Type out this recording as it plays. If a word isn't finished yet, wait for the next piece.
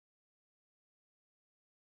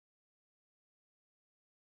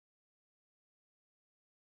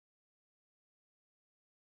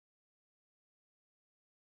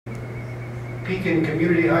Pekin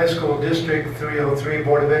Community High School District 303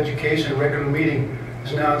 Board of Education regular meeting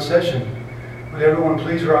is now in session. Would everyone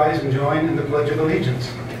please rise and join in the Pledge of Allegiance?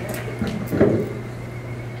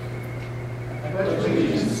 I pledge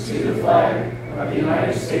allegiance to the flag of the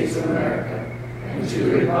United States of America and to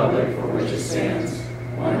the republic for which it stands,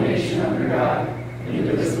 one nation under God,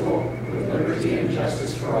 indivisible, with liberty and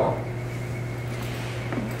justice for all.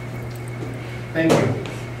 Thank you.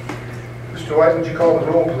 Mr. White, would you call the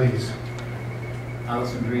roll, please?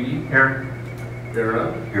 Allison Greeny. Here.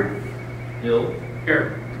 Vera. Here. Hill.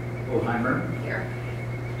 Here. O'Heimer. Here.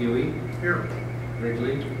 Huey. Here.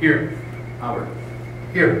 Wrigley. Here. Howard.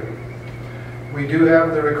 Here. We do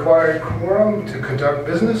have the required quorum to conduct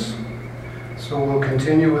business, so we'll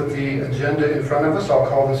continue with the agenda in front of us. I'll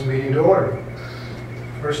call this meeting to order.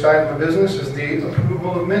 First item of business is the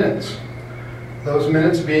approval of minutes. Those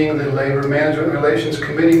minutes being the Labor Management Relations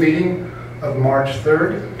Committee meeting of March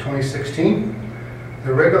 3rd, 2016,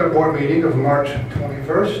 the regular board meeting of March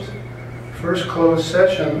 21st, first closed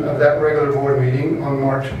session of that regular board meeting on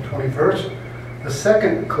March 21st, the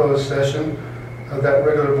second closed session of that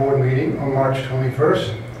regular board meeting on March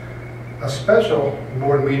 21st, a special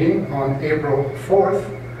board meeting on April 4th,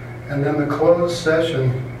 and then the closed session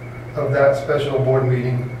of that special board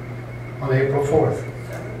meeting on April 4th.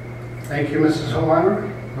 Thank you, Mrs. Holheimer.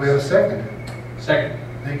 We have a second. Second.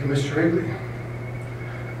 Thank you, Mr. Wrigley.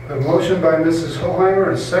 A motion by Mrs. Holheimer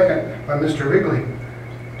and a second by Mr. Wrigley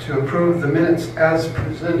to approve the minutes as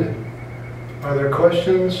presented. Are there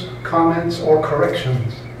questions, comments, or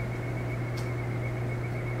corrections?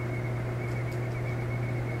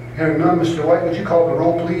 Hearing none, Mr. White, would you call the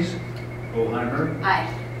roll, please? O'Heimer.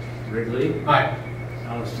 Aye. Wrigley. Aye.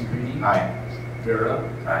 Allison Greeny. Aye. Vera.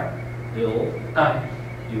 Aye. Hill. Aye.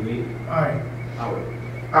 Huey. Aye. Howard.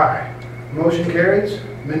 Aye. Motion carries.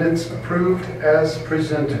 Minutes approved as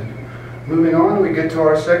presented. Moving on, we get to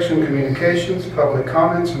our section, communications, public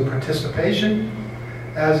comments, and participation.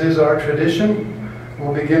 As is our tradition,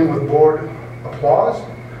 we'll begin with board applause.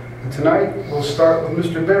 And tonight, we'll start with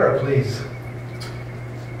Mr. Vera, please.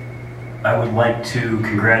 I would like to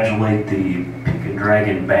congratulate the Pekin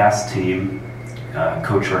Dragon Bass team.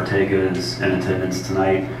 Coach Ortega is in attendance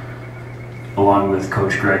tonight, along with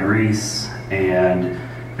Coach Greg Reese, and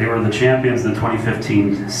they were the champions of the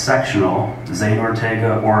 2015 sectional, Zane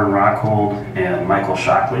Ortega, Orrin Rockhold, and Michael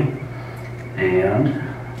Shockley. And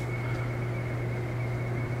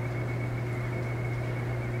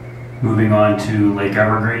moving on to Lake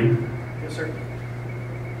Evergreen. Yes, sir.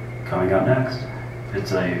 Coming up next.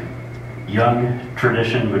 It's a young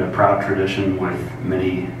tradition, but a proud tradition with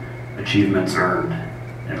many achievements earned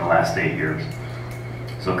in the last 8 years.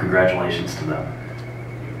 So congratulations to them.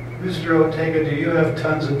 Mr. Ortega, do you have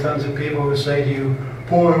tons and tons of people who say to you,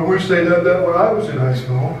 boy, I wish they'd done that when I was in high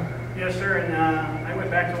school? Yes, sir, and I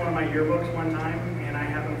went back to one of my yearbooks one time, and I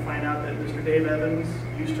happened to find out that Mr. Dave Evans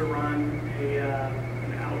used to run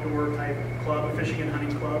an outdoor type club, a fishing and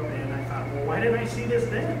hunting club, and I thought, well, why didn't I see this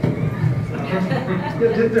then? So,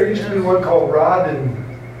 Did there used to be one called Rod and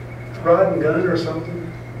Gun or something?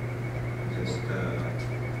 I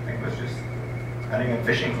think it was just hunting and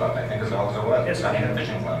fishing club. I think is all it was. Yes, Hunting sir. and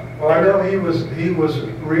fishing club. Well, I know he was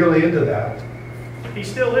really into that. he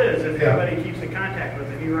still is, if Yeah. anybody keeps in contact with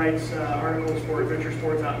him. He writes articles for Adventure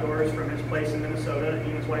Sports Outdoors from his place in Minnesota,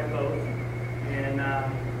 he and his wife both, and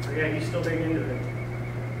so yeah, he's still big into it.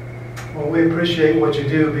 Well, we appreciate what you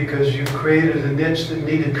do because you've created a niche that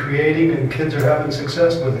needed creating and kids are having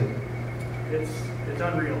success with it. It's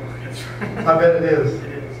unreal. I bet it is.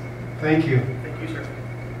 It is. Thank you. Thank you, sir.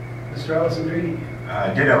 Mr. Allison Greeny.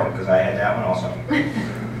 Ditto, because I had that one also.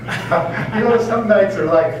 You know, some nights are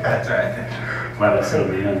like that. That's right. Glad it's at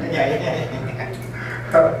the end. Yeah.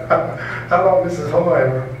 How about Mrs.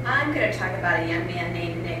 Holheimer? I'm going to talk about a young man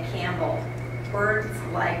named Nick Campbell. Words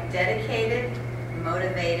like dedicated,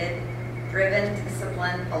 motivated, driven,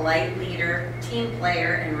 disciplined, polite leader, team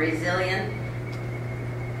player, and resilient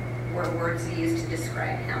were words used to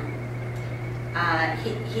describe him.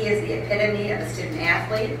 He is the epitome of a student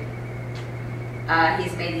athlete.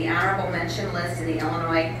 He's made the honorable mention list in the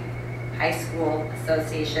Illinois High School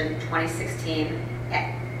Association 2016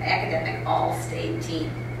 Academic All-State Team.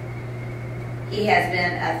 He has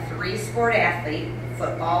been a 3-sport athlete,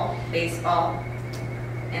 football, baseball,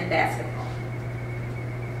 and basketball.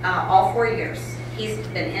 All 4 years. He's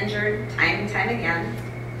been injured time and time again,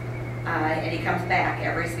 and he comes back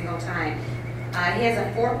every single time. He has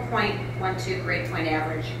a 4.12 grade point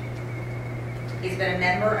average. He's been a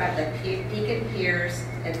member of the Pekin Peers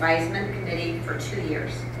Advisement Committee for 2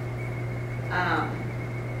 years.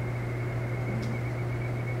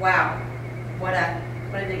 Wow, what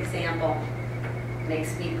an example.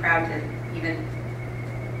 makes me proud to even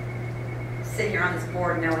sit here on this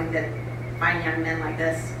board knowing that fine young men like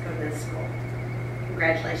this go to this school.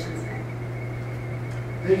 Congratulations, Nick.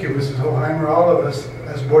 Thank you, Mrs. Hoheimer. All of us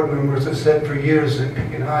as board members have said for years that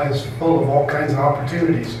Pekin High is full of all kinds of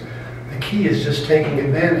opportunities. The key is just taking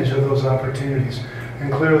advantage of those opportunities.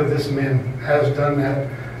 And clearly this man has done that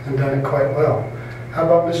and done it quite well. How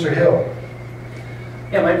about Mr. Hill?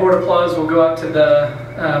 Yeah, my board applause will go out to the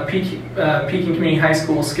Pekin Community High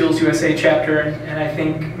School Skills USA chapter, and I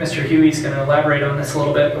think Mr. Huey's going to elaborate on this a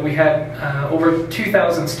little bit, but we had over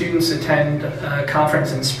 2,000 students attend a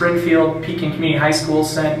conference in Springfield. Pekin Community High School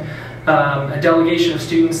sent a delegation of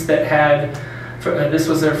students that had, this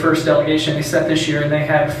was their first delegation they sent this year, and they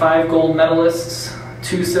had 5 gold medalists,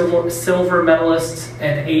 2 silver medalists,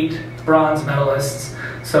 and 8 bronze medalists.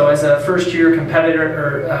 So as a first-year competitor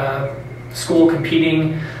or school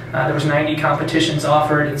competing, there was 90 competitions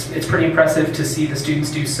offered. It's pretty impressive to see the students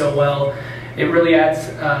do so well. It really adds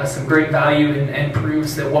some great value and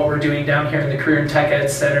proves that what we're doing down here in the Career and Tech Ed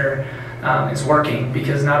Center is working,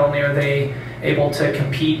 because not only are they able to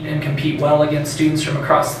compete well against students from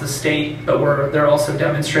across the state, but they're also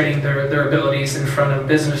demonstrating their abilities in front of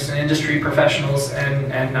business and industry professionals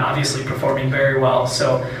and obviously performing very well.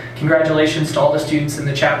 So congratulations to all the students in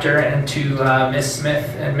the chapter and to Ms. Smith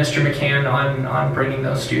and Mr. McCann on bringing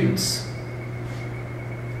those students.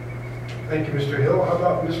 Thank you, Mr. Hill. How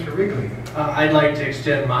about Mr. Wrigley? I'd like to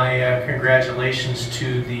extend my congratulations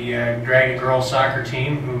to the Dragon Girls soccer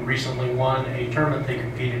team, who recently won a tournament they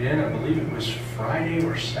competed in. I believe it was Friday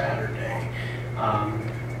or Saturday.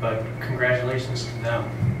 But congratulations to them.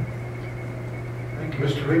 Thank you,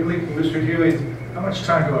 Mr. Wrigley. Mr. Huey? How much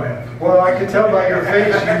time do I have? Well, I can tell by your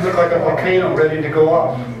face you look like a volcano ready to go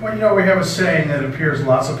off. Well, you know, we have a saying that appears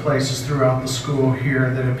lots of places throughout the school here,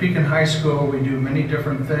 that at Pekin High School we do many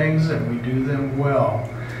different things and we do them well.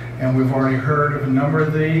 And we've already heard of a number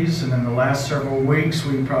of these, and in the last several weeks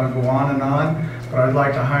we probably go on and on, but I'd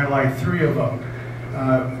like to highlight 3 of them.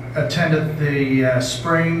 Attended the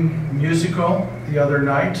spring musical the other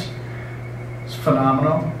night. It's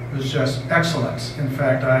phenomenal. It was just excellent. In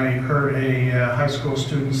fact, I heard a high school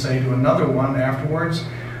student say to another one afterwards,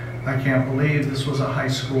 "I can't believe this was a high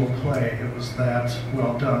school play. It was that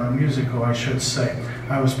well done," or musical, I should say.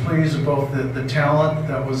 I was pleased with both the talent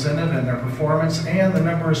that was in it and their performance, and the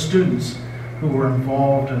number of students who were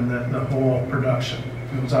involved in the whole production.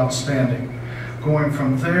 It was outstanding. Going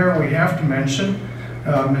from there, we have to mention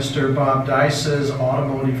Mr. Bob Dice's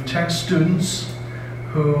automotive tech students,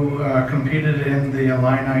 who competed in the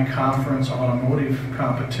Illini Conference Automotive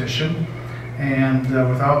Competition. And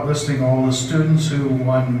without listing all the students who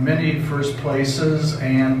won many first places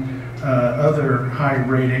and other high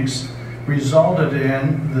ratings, resulted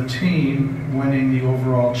in the team winning the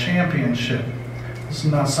overall championship. This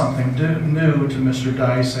is not something new to Mr.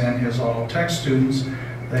 Dice and his auto tech students.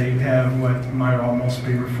 They have what might almost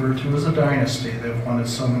be referred to as a dynasty. They've won it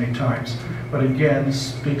so many times. But again,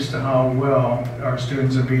 speaks to how well our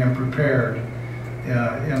students are being prepared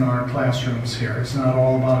in our classrooms here. It's not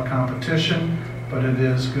all about competition, but it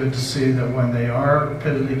is good to see that when they are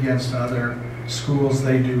pitted against other schools,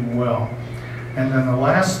 they do well. And then the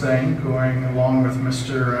last thing, going along with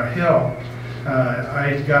Mr. Hill,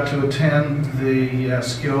 I got to attend the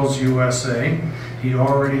Skills USA. He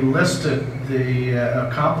already listed the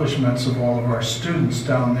accomplishments of all of our students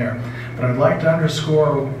down there. But I'd like to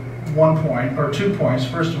underscore 1 point, or 2 points.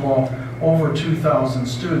 First of all, over 2,000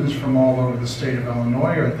 students from all over the state of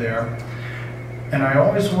Illinois are there. And I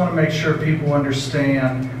always want to make sure people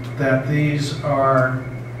understand that these are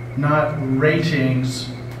not ratings,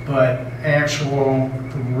 but actual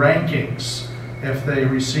rankings. If they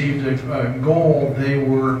received a gold, they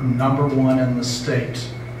were #1 in the state,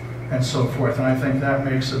 and so forth. And I think that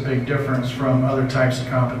makes a big difference from other types of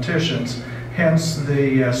competitions. Hence,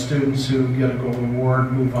 the students who get a gold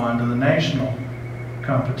award move on to the national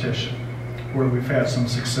competition, where we've had some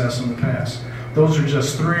success in the past. Those are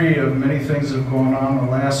just 3 of many things that have gone on in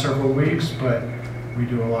the last several weeks, but we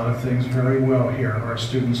do a lot of things very well here. Our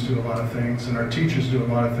students do a lot of things, and our teachers do a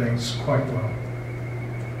lot of things quite well.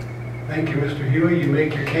 Thank you, Mr. Huey. You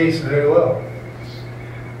make your case very well.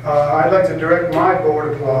 I'd like to direct my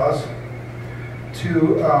board applause to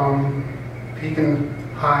Pekin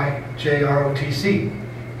High JROTC.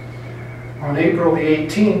 On April the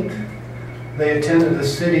 18th, they attended a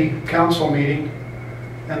city council meeting,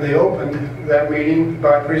 and they opened that meeting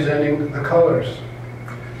by presenting the colors.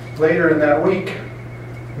 Later in that week,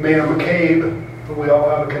 Mayor McCabe, who we all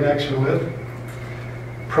have a connection with,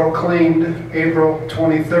 proclaimed April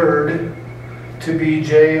 23rd to be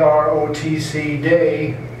JROTC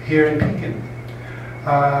Day here in Pekin.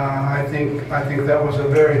 I think that was a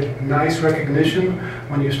very nice recognition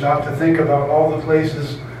when you stop to think about all the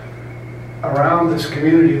places around this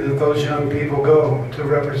community that those young people go to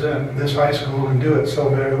represent this high school and do it so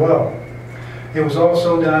very well. It was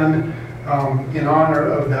also done in honor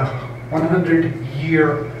of the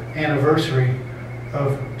 100-year anniversary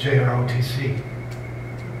of JROTC.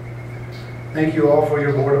 Thank you all for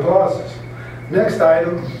your board applauses. Next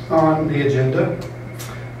item on the agenda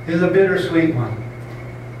is a bittersweet one.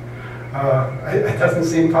 It doesn't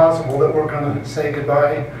seem possible that we're going to say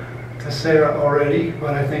goodbye to Sarah already,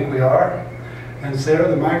 but I think we are. And Sarah,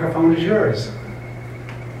 the microphone is yours.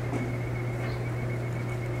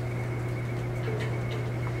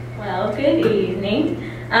 Well, good evening.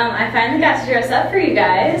 I finally got to dress up for you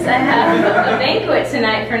guys. I have a banquet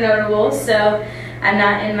tonight for notables, so I'm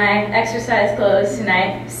not in my exercise clothes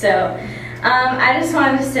tonight. So I just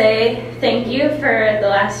wanted to say thank you for the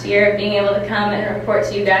last year of being able to come and report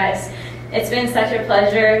to you guys. It's been such a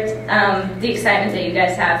pleasure, the excitement that you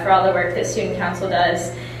guys have for all the work that Student Council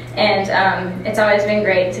does. And it's always been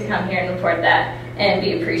great to come here and report that and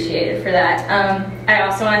be appreciated for that. I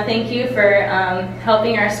also want to thank you for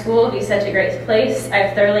helping our school be such a great place.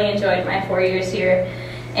 I've thoroughly enjoyed my 4 years here,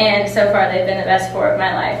 and so far they've been the best 4 of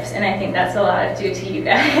my life, and I think that's a lot of due to you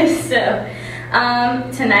guys. So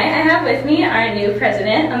tonight I have with me our new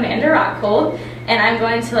president, Amanda Rockhold, and I'm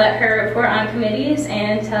going to let her report on committees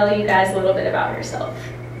and tell you guys a little bit about herself.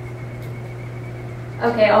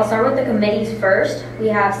 Okay, I'll start with the committees first. We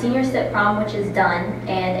have Senior Sit Prom, which is done,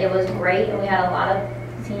 and it was great, and we had a lot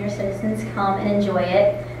of senior citizens come and enjoy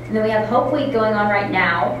it. And then we have Hope Week going on right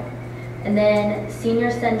now. And then Senior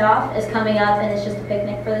Send-Off is coming up, and it's just a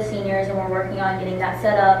picnic for the seniors, and we're working on getting that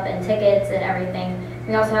set up and tickets and everything.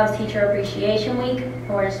 We also have Teacher Appreciation Week, and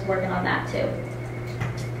we're just working on that too.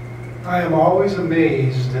 I am always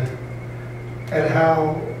amazed at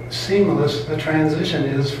how seamless the transition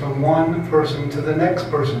is from one person to the next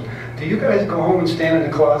person. Do you guys go home and stand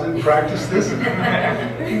in the closet and practice this?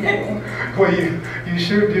 Well, you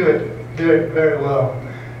sure do it very well.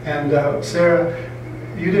 And Sarah,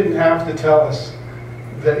 you didn't have to tell us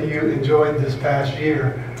that you enjoyed this past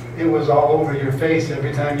year. It was all over your face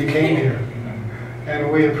every time you came here.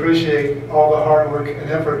 And we appreciate all the hard work and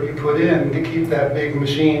effort you put in to keep that big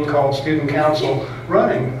machine called Student Council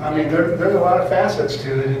running. I mean, there's a lot of facets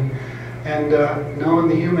to it, and knowing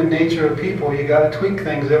the human nature of people, you got to tweak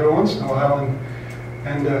things every once in a while,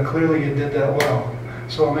 and clearly you did that well.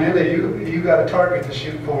 So Amanda, you got a target to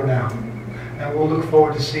shoot for now, and we'll look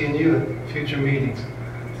forward to seeing you at future meetings.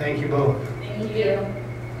 Thank you both. Thank you.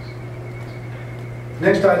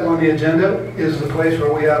 Next item on the agenda is the place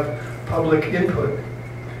where we have public input.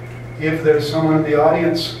 If there's someone in the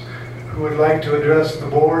audience who would like to address the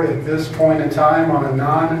board at this point in time on a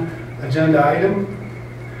non-agenda item,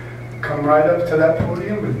 come right up to that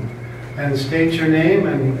podium and state your name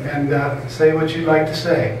and say what you'd like to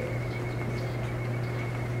say.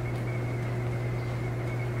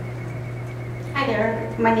 Hi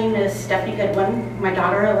there, my name is Stephanie Goodwin. My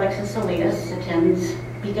daughter Alexis Salinas attends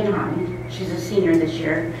Beacon High. She's a senior this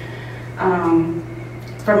year.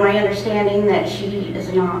 From my understanding that she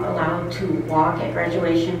is not allowed to walk at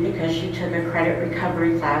graduation because she took a credit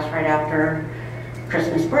recovery class right after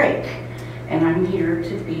Christmas break. And I'm here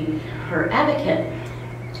to be her advocate.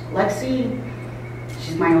 Lexi,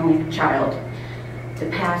 she's my only child. The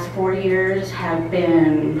past 4 years have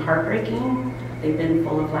been heartbreaking. They've been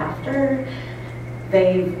full of laughter.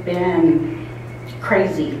 They've been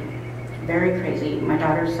crazy, very crazy. My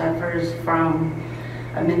daughter suffers from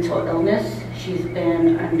a mental illness. She's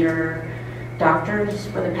been under doctors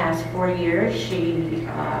for the past 4 years. She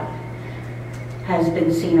has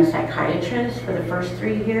been seeing a psychiatrist for the first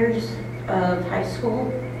 3 years of high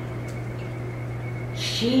school.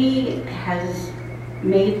 She has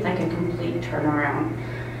made like a complete turnaround.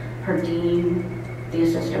 Her dean, the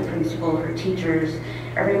assistant principal, her teachers,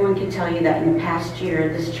 everyone can tell you that in the past year,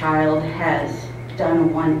 this child has done a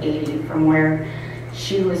 180 from where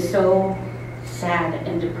she was so sad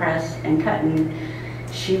and depressed and cutting.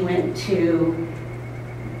 She went to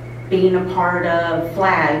being a part of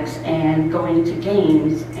flags and going to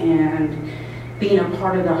games and being a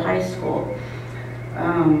part of the high school.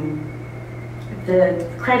 The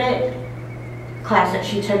credit class that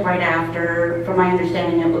she took right after, from my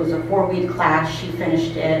understanding, it was a 4-week class. She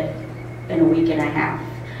finished it in a week and a half.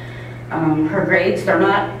 Her grades, they're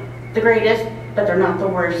not the greatest, but they're not the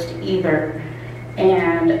worst either.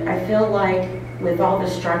 And I feel like with all the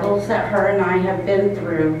struggles that her and I have been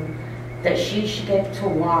through, that she should get to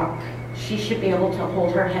walk. She should be able to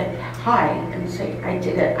hold her head high and say, I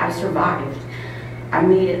did it, I survived, I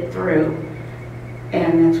made it through.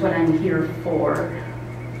 And that's what I'm here for.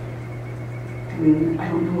 And I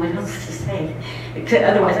don't know what else to say.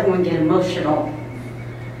 Otherwise, I'm going to get emotional.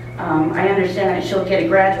 I understand that she'll get to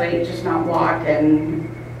graduate, just not walk, and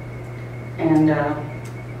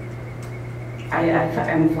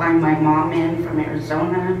I'm flying my mom in from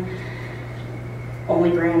Arizona.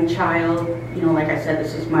 Only grandchild. You know, like I said,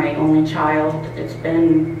 this is my only child. It's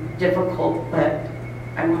been difficult, but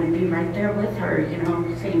I want to be right there with her, you know,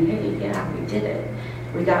 saying, hey, yeah, we did it.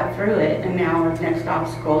 We got through it, and now our next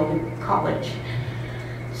obstacle is college.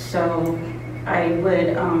 So I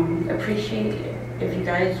would appreciate it if you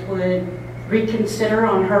guys would reconsider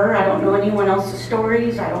on her. I don't know anyone else's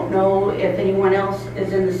stories. I don't know if anyone else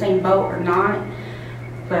is in the same boat or not.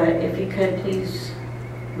 But if you could please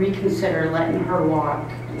reconsider letting her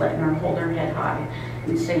walk, letting her hold her head high,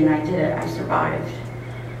 and saying, I did it, I survived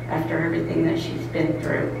after everything that she's been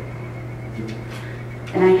through.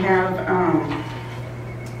 And I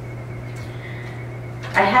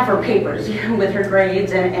have her papers with her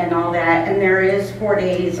grades and all that, and there is 4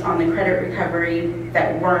 days on the credit recovery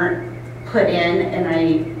that weren't put in, and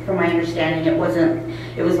from my understanding, it was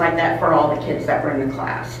like that for all the kids that were in the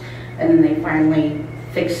class. And then they finally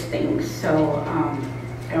fixed things. So I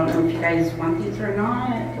don't know if you guys want these or not,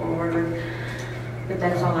 but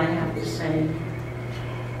that's all I have to say.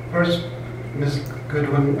 First, Ms.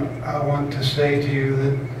 Goodwin, I want to say to you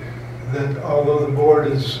that although the board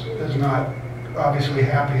is not obviously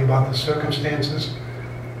happy about the circumstances,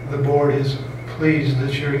 the board is pleased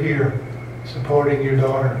that you're here supporting your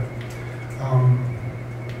daughter.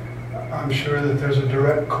 I'm sure that there's a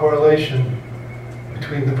direct correlation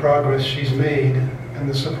between the progress she's made and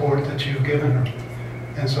the support that you've given her.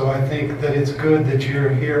 And so I think that it's good that you're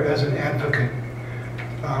here as an advocate.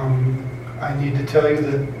 I need to tell you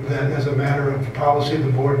that as a matter of policy,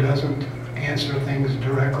 the board doesn't answer things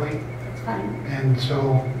directly. That's fine. And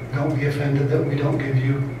so don't be offended that we don't give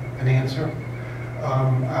you an answer.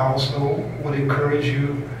 I also would encourage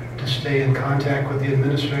you to stay in contact with the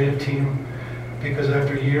administrative team, because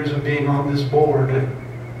after years of being on this board,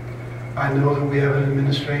 I know that we have an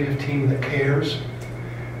administrative team that cares.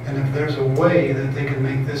 And if there's a way that they can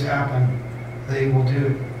make this happen, they will do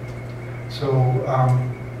it. So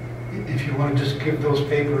if you want to just give those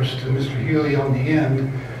papers to Mr. Hewley on the end,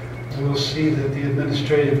 we'll see that the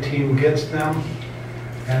administrative team gets them.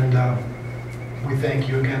 And we thank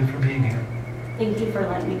you again for being here. Thank you for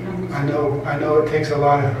letting me come. I know it takes a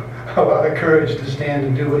lot of courage to stand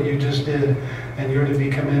and do what you just did, and you're to be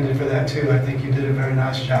commended for that too. I think you did a very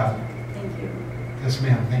nice job. Thank you. Yes,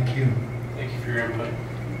 ma'am. Thank you. Thank you for your input.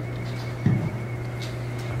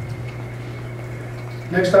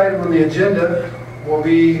 Next item on the agenda will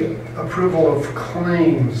be approval of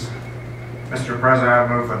claims. Mr. President, I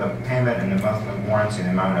move for the payment in the monthly warrants in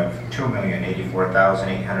the amount of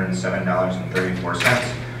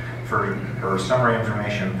 $2,084,807.34 for her summary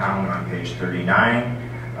information found on page 39.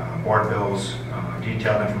 Board bills,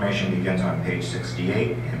 detailed information begins on page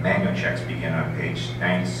 68, and manual checks begin on page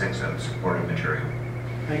 96 of the supportive material.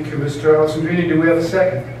 Thank you, Mr. Alessandrini. Do we have a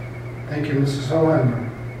second? Thank you, Mrs. Hoheimer.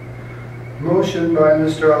 Motion by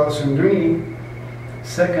Mr. Alessandrini,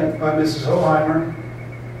 second by Mrs. Hoheimer,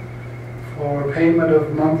 for payment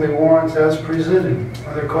of monthly warrants as presented.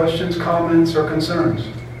 Are there questions, comments, or concerns?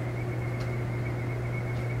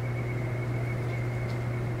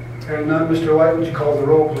 Hearing none, Mr. White, would you call the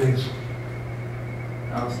roll, please?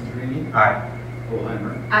 Alessandrini. Aye.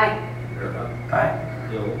 Hoheimer. Aye. Vera. Aye.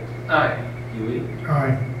 Hill. Aye. Huey.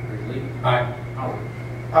 Aye. Ridley. Aye. Howard.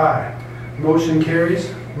 Aye. Motion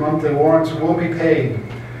carries. Monthly warrants will be paid.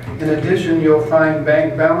 In addition, you'll find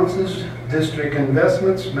bank balances, district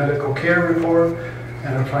investments, medical care report,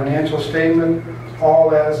 and a financial statement,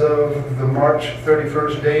 all as of the March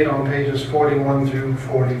 31st date on pages 41 through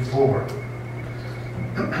 44.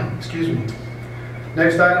 Excuse me.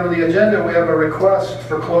 Next item on the agenda, we have a request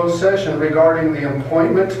for closed session regarding the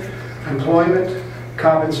employment,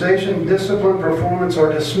 compensation, discipline, performance,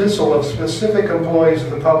 or dismissal of specific employees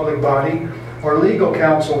of the public body or legal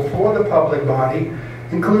counsel for the public body,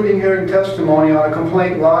 including hearing testimony on a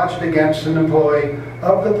complaint lodged against an employee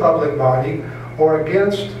of the public body or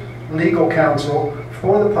against legal counsel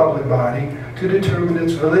for the public body to determine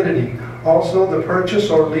its validity. Also, the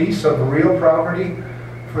purchase or lease of real property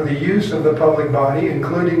for the use of the public body,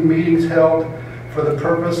 including meetings held for the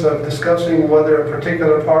purpose of discussing whether a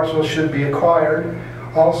particular parcel should be acquired.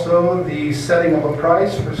 Also, the setting of a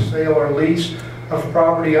price for sale or lease of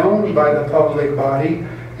property owned by the public body,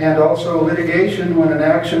 and also litigation when an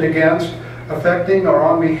action against, affecting, or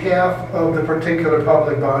on behalf of the particular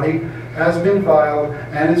public body has been filed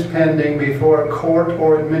and is pending before a court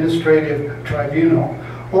or administrative tribunal,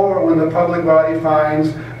 or when the public body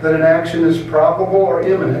finds that an action is probable or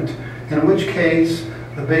imminent, in which case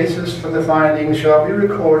the basis for the finding shall be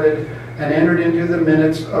recorded and entered into the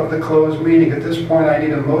minutes of the closed meeting. At this point, I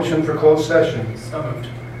need a motion for closed session. So moved.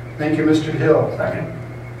 Thank you, Mr. Hill. Second.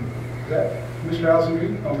 Is that Mr. Allison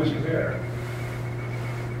Green? Oh, Mr. Bear.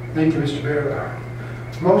 Thank you, Mr. Bear.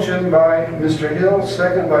 Motion by Mr. Hill,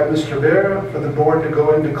 second by Mr. Bear, for the board to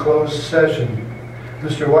go into closed session.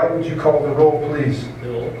 Mr. White, would you call the roll, please?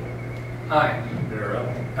 Hill. Aye. Vera.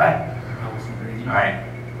 Aye. Allison Green. Aye.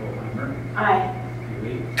 Boheimer. Aye.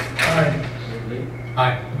 Huey. Aye. Ridley.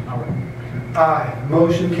 Aye. Howard. Aye.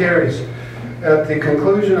 Motion carries. At the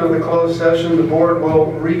conclusion of the closed session, the board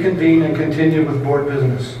will reconvene and continue with board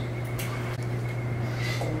business.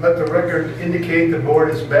 Let the record indicate the board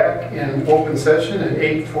is back in open session at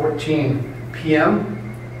 8:14 p.m.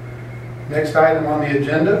 Next item on the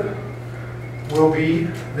agenda will be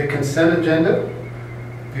the consent agenda.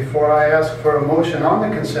 Before I ask for a motion on the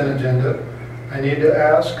consent agenda, I need to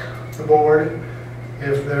ask the board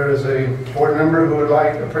if there is a board member who would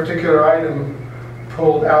like a particular item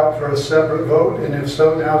pulled out for a separate vote, and if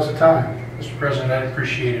so, now's the time. Mr. President, I'd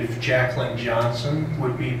appreciate if Jacqueline Johnson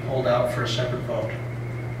would be pulled out for a separate vote.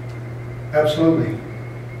 Absolutely.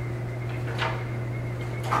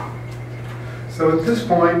 So at this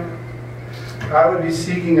point, I would be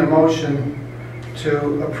seeking a motion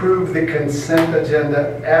to approve the consent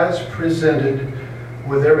agenda as presented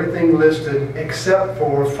with everything listed except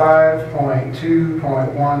for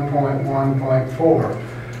 5.2.1.1.4.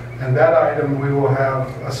 And that item we will have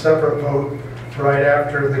a separate vote right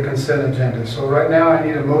after the consent agenda. So right now I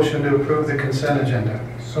need a motion to approve the consent agenda.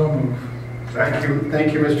 So move. Thank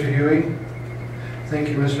you, Mr. Huey. Thank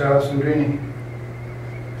you, Mr. Alessandrini.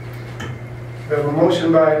 We have a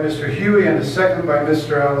motion by Mr. Huey and a second by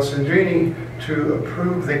Mr. Alessandrini to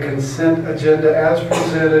approve the consent agenda as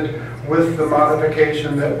presented with the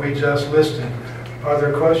modification that we just listed. Are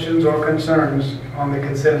there questions or concerns on the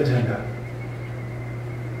consent agenda?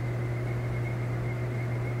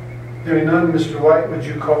 Hearing none, Mr. White, would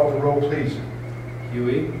you call the roll, please?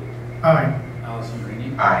 Huey. Aye. Allison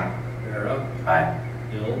Green. Aye. Vera. Aye.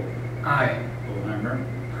 Hill. Aye. Boheimer.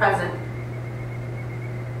 Present.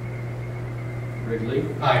 Ridley.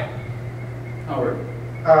 Aye. Howard.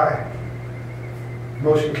 Aye.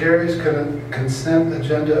 Motion carries. Consent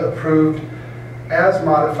agenda approved as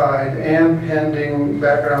modified and pending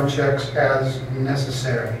background checks as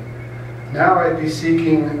necessary. Now I'd be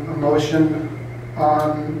seeking a motion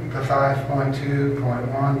on the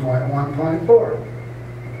 5.2.1.1.4.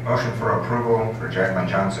 Motion for approval for Jacqueline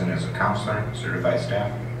Johnson as a counselor, certified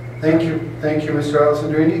staff. Thank you, Mr.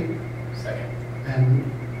 Alessandrini. Second. And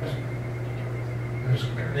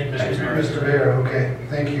Mr. Bear, okay,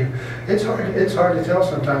 thank you. It's hard to tell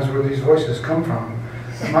sometimes where these voices come from.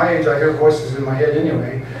 At my age, I hear voices in my head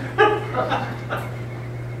anyway.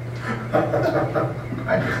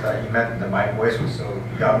 I just thought you meant that my voice was so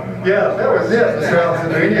young. Yeah, that was it, Mr.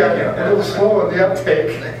 Alessandrini. I'm a little slow on the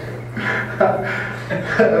uptake.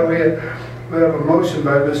 We have a motion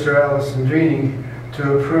by Mr. Alessandrini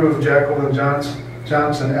to approve Jacqueline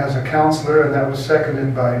Johnson as a counselor, and that was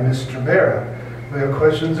seconded by Mr. Vera. We have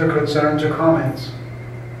questions or concerns or comments?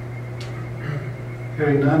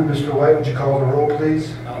 Hearing none, Mr. White, would you call the roll,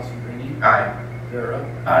 please? Allison Green. Aye. Vera.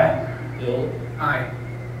 Aye. Hill. Aye.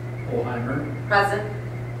 Boheimer. Present.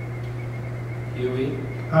 Huey.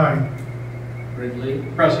 Aye. Ridley.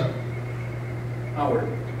 Present. Howard.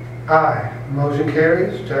 Aye. Motion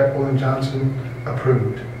carries. Jacqueline Johnson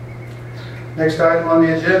approved. Next item on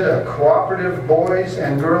the agenda, cooperative boys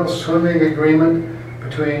and girls swimming agreement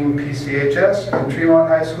between PCHS and Tremont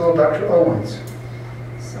High School. Dr. Owens.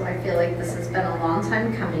 So I feel like this has been a long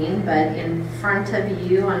time coming, but in front of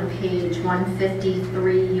you on page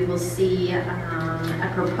 153, you will see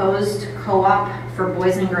a proposed co-op for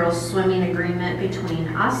boys and girls swimming agreement between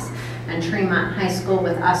us and Tremont High School,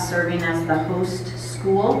 with us serving as the host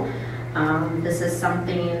school. This is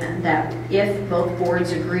something that if both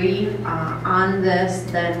boards agree on this,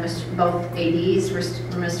 then both ADs,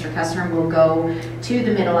 Mr. Kessner, will go to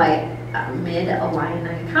the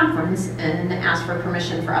Mid-Illini Conference and ask for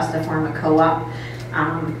permission for us to form a co-op.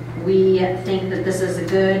 We think that this is a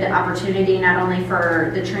good opportunity not only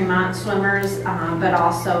for the Tremont swimmers, but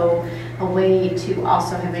also a way to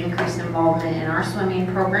also have increased involvement in our swimming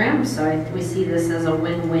program. So we see this as a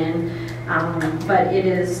win-win. But it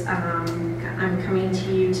is, I'm coming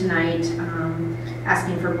to you tonight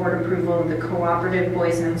asking for board approval of the cooperative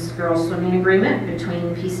boys and girls swimming agreement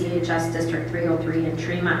between PCHS District 303 and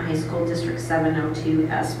Tremont High School District 702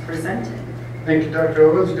 as presented. Thank you, Dr.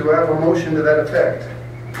 Owens. Do I have a motion to that effect?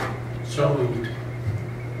 So moved.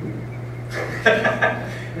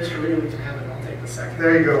 Mr. Lee, we can have it, I'll take the second.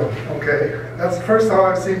 There you go. Okay. That's the first time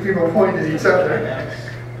I've seen people point at each other.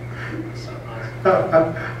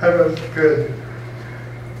 That was good.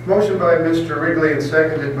 Motion by Mr. Wrigley and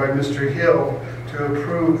seconded by Mr. Hill to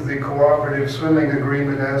approve the cooperative swimming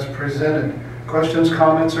agreement as presented. Questions,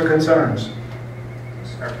 comments, or concerns?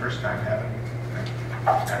 This is our first time having it.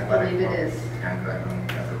 I believe it is. And I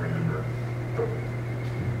don't ever remember.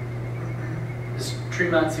 Does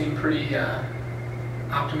Tremont seem pretty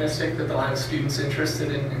optimistic that they'll have students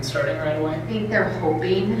interested in starting right away? I think they're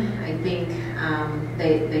hoping. I think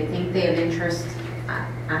they think they have interest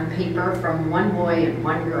on paper from one boy and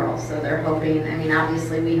one girl, so they're hoping. I mean,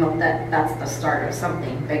 obviously, we hope that that's the start of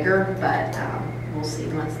something bigger, but we'll see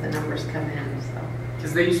once the numbers come in. So.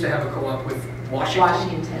 Because they used to have a co-op with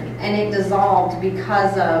Washington. And it dissolved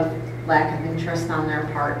because of lack of interest on their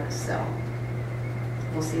part. So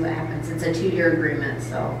we'll see what happens. It's a 2-year agreement,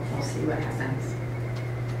 so we'll see what happens.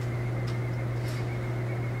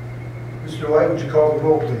 Mr. White, would you call the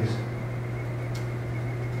roll, please?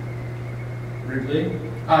 Wrigley,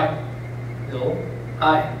 Aye. Hill,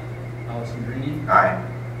 Aye. Allison Greenie, Aye.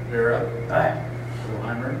 Vera, Aye.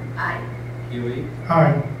 Hoheimer, Aye. Huey,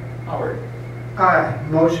 Aye. Howard. Aye.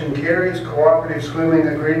 Motion carries. Cooperative swimming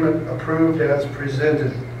agreement approved as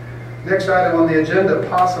presented. Next item on the agenda,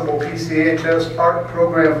 possible PCHS art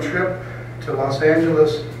program trip to Los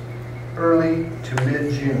Angeles early to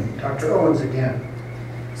mid-June. Dr. Owens again.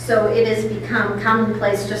 So it has become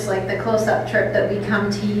commonplace, just like the close-up trip, that we come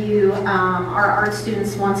to you. Our art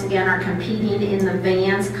students, once again, are competing in the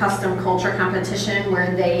Vans Custom Culture Competition,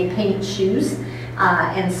 where they paint shoes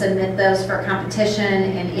and submit those for competition.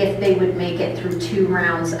 And if they would make it through 2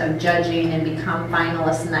 rounds of judging and become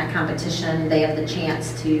finalists in that competition, they have the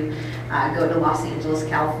chance to go to Los Angeles,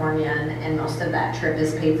 California, and most of that trip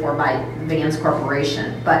is paid for by Vans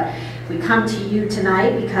Corporation. But we come to you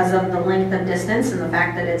tonight because of the length of distance and the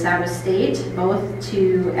fact that it's out of state, both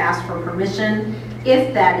to ask for permission,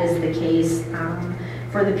 if that is the case,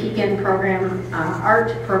 for the Pekin program,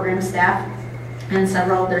 art program staff and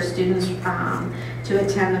several of their students to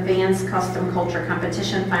attend the Vans Custom Culture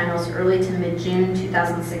Competition Finals early to mid-June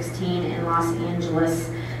 2016 in Los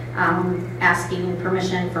Angeles. Asking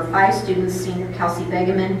permission for 5 students, senior Kelsey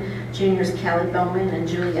Begeman, juniors Kelly Bowman and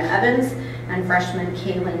Julia Evans, and freshmen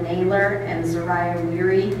Kaylin Naylor and Zariah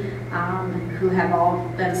Weary, who have all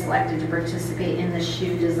been selected to participate in the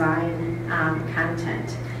shoe design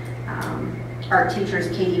content. Art teachers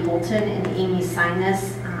Katie Holton and Amy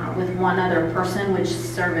Sinus, with 1 other person, which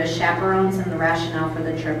serve as chaperones, and the rationale for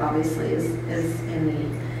the trip obviously is in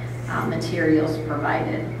the materials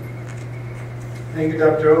provided. Thank you,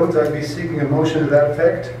 Dr. Owens. I'd be seeking a motion to that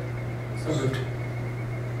effect. So moved.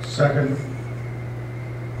 Second.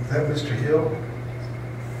 Is that Mr. Hill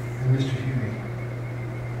and Mr. Huey?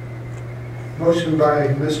 Motion by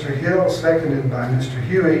Mr. Hill, seconded by Mr.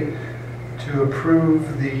 Huey, to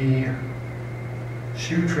approve the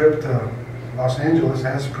shoe trip to Los Angeles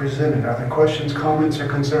as presented. Are there questions, comments, or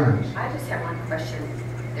concerns? I just have one question.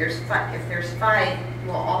 There's 5, if there's 5,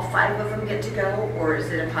 will all 5 of them get to go, or is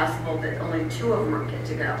it possible that only 2 of them will get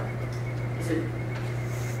to go? Is it?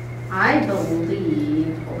 I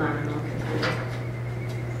believe, hold on, I'm looking.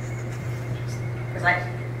 Because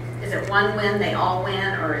is it one win, they all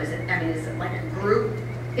win, or is it, I mean, is it like a group?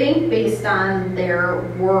 I think based on their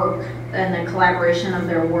work and the collaboration of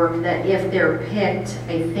their work, that if they're picked,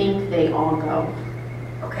 I think they all go.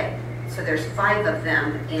 Okay, so there's 5 of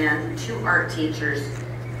them and 2 art teachers.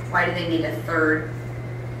 Why do they need a 3rd?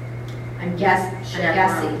 I'm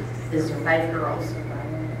guessing is there 5 girls.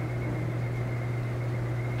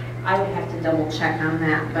 I would have to double check on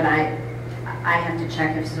that, but I have to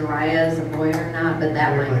check if Zariah is a boy or not, but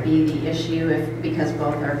that might be the issue because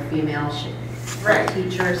both are female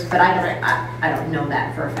teachers. But I don't know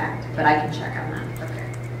that for a fact, but I can check on that. Okay.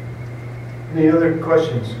 Any other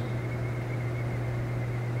questions?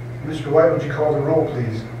 Mr. White, would you call the roll,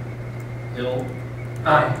 please? Hill,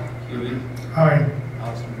 Aye. Huey, Aye.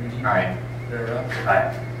 Allison Greenie, Aye. Vera,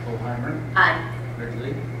 Aye. Hoheimer, Aye.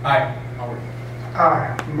 Wrigley, Aye. Howard.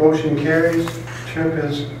 Aye. Motion carries. Trip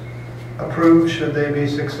is approved should they be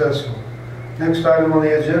successful. Next item on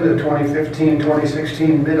the agenda,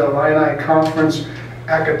 2015-2016 Mid-Illini Conference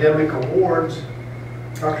Academic Awards.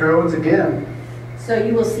 Dr. Owens again. So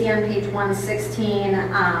you will see on page 116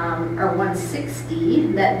 or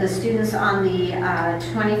 160 that the students on the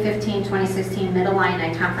 2015-2016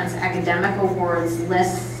 Mid-Illini Conference Academic Awards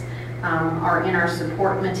lists are in our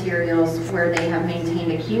support materials, where they have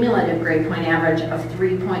maintained a cumulative grade point average of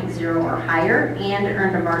 3.0 or higher and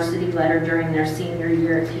earned a varsity letter during their senior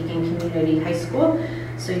year at Pekin Community High School.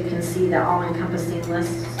 So you can see the all-encompassing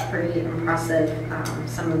list is pretty impressive.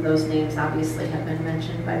 Some of those names obviously have been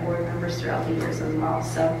mentioned by board members throughout the years as well.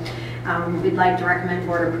 So we'd like to recommend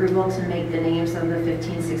board approval to make the names of the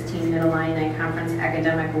 15-16 Mid-Illini Conference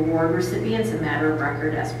Academic Award recipients a matter of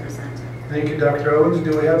record as presented. Thank you, Dr. Owens.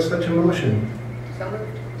 Do we have such a motion? So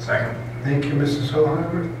moved. Second. Thank you, Mrs.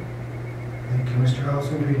 Hoheimer. Thank you, Mr.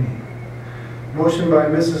 Alessandrini. Motion by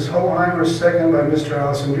Mrs. Hoheimer, second by Mr.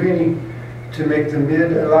 Alessandrini, to make the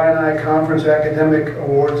Mid-Illini Conference Academic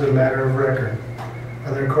Awards a matter of record.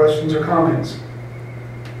 Are there questions or comments?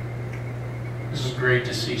 This is great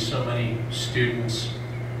to see so many students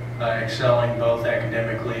excelling both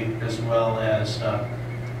academically as well as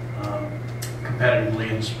competitively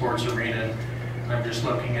in the sports arena. I'm just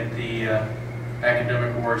looking at the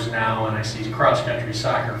academic awards now, and I see cross-country,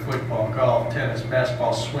 soccer, football, golf, tennis,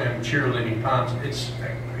 basketball, swim, cheerleading, palms.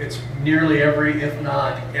 It's nearly every, if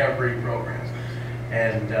not every program.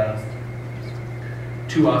 And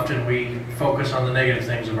too often we focus on the negative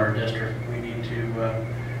things of our district. We need to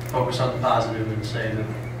focus on the positive and say that,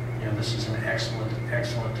 you know, this is an excellent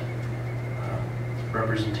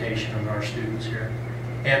representation of our students here,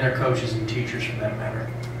 and their coaches and teachers for that matter.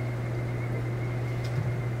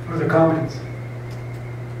 Further comments?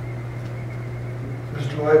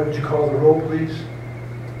 Mr. White, would you call the roll, please?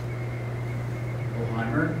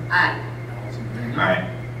 Hoheimer. Aye. Alessandrini. Aye.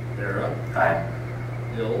 Vera. Aye.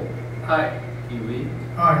 Hill. Aye. Huey.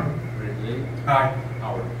 Aye. Ridley. Aye.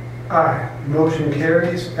 Howard. Aye. Motion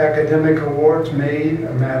carries. Academic awards made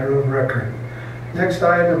a matter of record. Next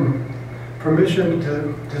item, permission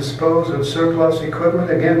to dispose of surplus equipment.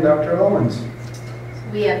 Again, Dr. Owens.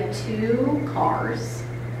 We have 2 cars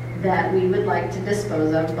that we would like to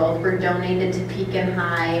dispose of. Both were donated to Pekin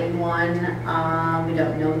High. One, we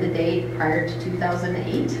don't know the date, prior to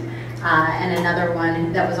 2008. And another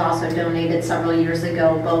one that was also donated several years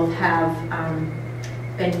ago. Both have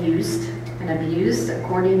been used and abused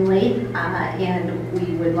accordingly, and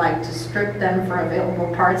we would like to strip them for available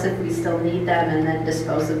parts if we still need them, and then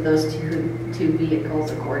dispose of those two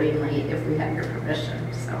vehicles accordingly if we have your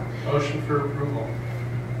permission. So, Motion for approval.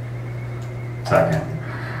 Second.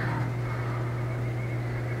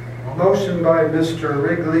 Motion by Mr.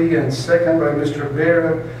 Wrigley and second by Mr.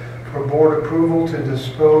 Vera for board approval to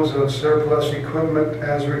dispose of surplus equipment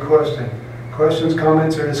as requested. Questions,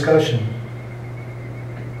 comments, or discussion?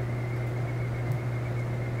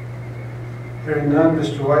 Hearing none,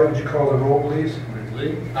 Mr. White, would you call the roll, please?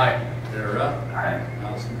 Ridley. Aye. Vera. Aye.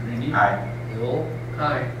 Alessandrini. Aye. Hill.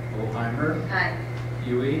 Aye. Hoheimer. Aye.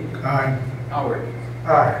 Huey. Aye. Howard.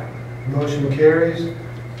 Aye. Motion carries.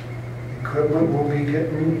 Equipment will be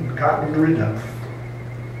gotten rid of.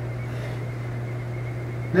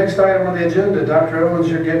 Next item on the agenda, Dr. Owens,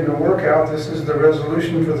 you're getting a workout. This is the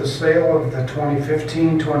resolution for the sale of the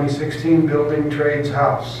 2015-2016 Building Trades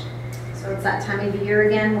House. so it's that time of year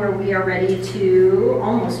again where we are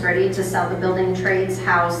almost ready to sell the Building Trades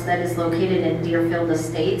house that is located in Deerfield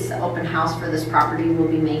Estates. The open house for this property will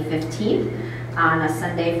be May 15th on a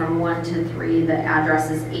Sunday from 1 to 3. The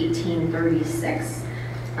address is 1836.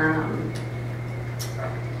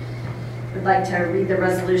 I'd like to read the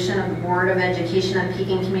resolution of the Board of Education of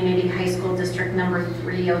Pekin Community High School District Number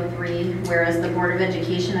 303, whereas the Board of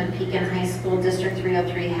Education of Pekin High School District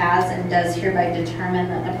 303 has and does hereby determine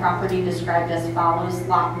that the property described as follows: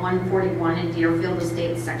 Lot 141 in Deerfield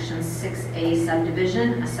Estates, Section 6A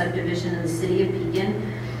subdivision, a subdivision in the city of Pekin,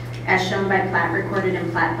 as shown by plat recorded in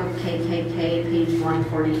Plat Book KKK, page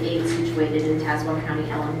 148, situated in Tazewell County,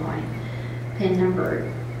 Illinois. PIN number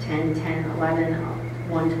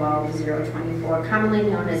 101011112024, commonly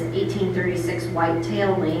known as 1836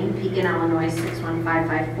 Whitetail Lane, Pekin, Illinois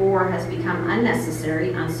 61554, has become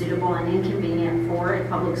unnecessary, unsuitable, and inconvenient for a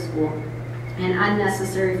public school, and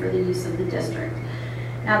unnecessary for the use of the district.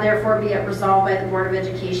 Now therefore be it resolved by the Board of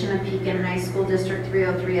Education of Pekin High School District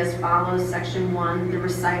 303 as follows. Section 1, the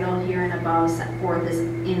recital herein above set forth is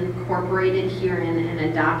incorporated herein and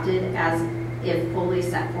adopted as if fully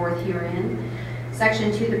set forth herein.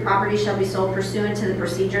 Section 2, the property shall be sold pursuant to the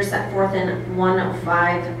procedure set forth in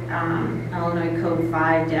 105 Illinois Code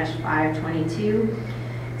 5-522.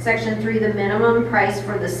 Section 3, the minimum price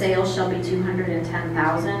for the sale shall be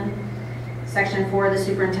 $210,000. Section 4, the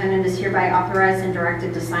superintendent is hereby authorized and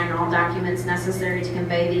directed to sign all documents necessary to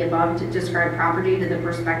convey the above described property to the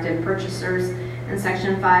prospective purchasers. And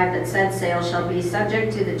Section 5, that said sale shall be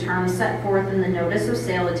subject to the terms set forth in the notice of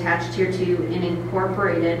sale attached hereto and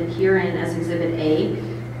incorporated herein as Exhibit A,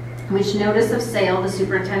 which notice of sale the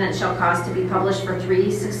superintendent shall cause to be published for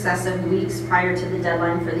 3 successive weeks prior to the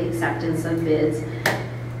deadline for the acceptance of bids,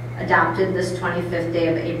 adopted this 25th day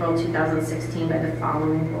of April 2016 by the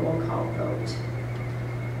following roll call vote.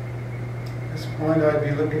 At this point, I'd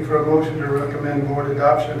be looking for a motion to recommend board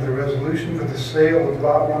adoption of the resolution for the sale of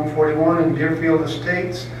Lot 141 in Deerfield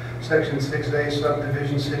Estates, Section 6A,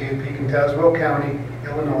 Subdivision, City of Pekin, Tazewell County,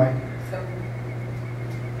 Illinois.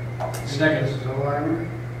 Second. Mrs. O'Heimer.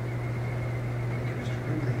 Thank you, Mr.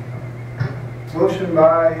 Wrigley. Motion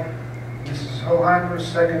by Mrs. Hoheimer,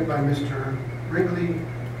 second by Mr. Wrigley,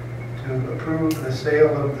 to approve the sale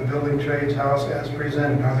of the building trades house as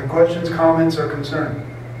presented. Are there questions, comments, or concerns?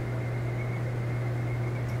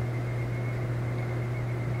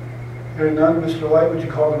 Hearing none, Mr. White, would you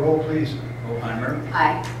call the roll, please? O'Heimer.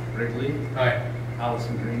 Aye. Wrigley. Aye.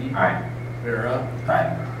 Allison Greenie. Aye. Vera.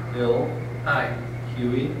 Aye. Hill. Aye.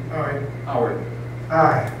 Huey. All right. Howard.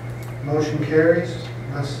 Aye. Motion carries.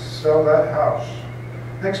 Let's sell that house.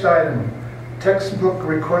 Next item, textbook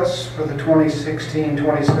requests for the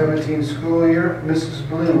 2016-2017 school year. Mrs.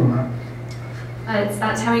 Bloom. It's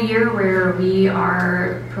that time of year where we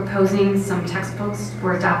are proposing some textbooks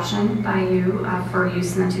for adoption by you for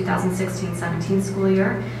use in the 2016-17 school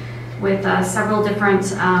year. With several different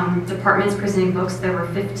departments presenting books, there were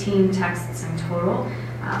 15 texts in total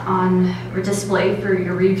on display for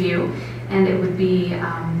your review, and it would be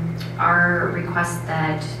our request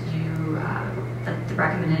that that the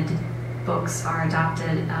recommended books are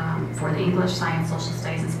adopted for the English, Science, Social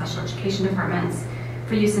Studies, and Special Education departments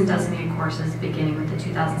for use in designated courses beginning with the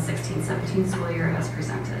 2016-17 school year as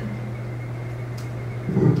presented.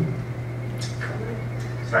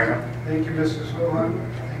 Second. Thank you, Mrs. Hoheimer.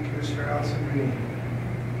 Thank you, Mr. Allison Greenie.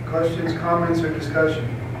 Questions, comments, or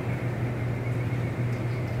discussion?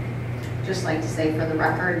 Just like to say for the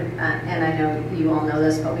record, and I know you all know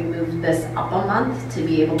this, but we moved this up a month to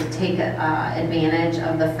be able to take advantage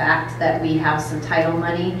of the fact that we have some title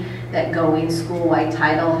money that going school-wide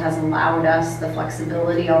title has allowed us the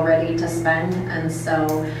flexibility already to spend. And so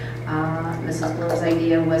Mrs. Bloom's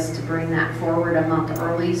idea was to bring that forward a month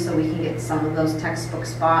early so we can get some of those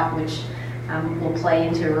textbooks bought, which will play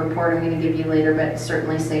into a report I'm going to give you later, but it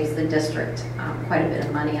certainly saves the district quite a bit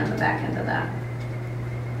of money on the back end of that.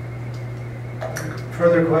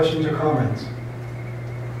 Further questions or comments?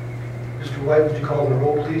 Mr. White, would you call the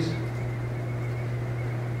roll, please?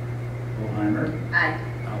 O'Heimer. Aye.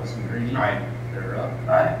 Allison Greenie. Aye. Vera.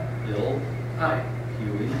 Aye. Hill. Aye.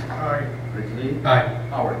 Huey. Aye. Wrigley. Aye.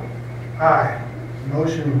 Howard. Aye.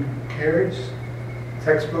 Motion carries.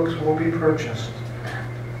 Textbooks will be purchased.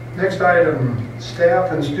 Next item,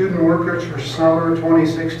 staff and student workers for summer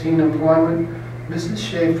 2016 employment. Mrs.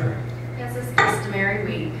 Schaefer. Yes, as customary,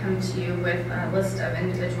 we come to you with a list of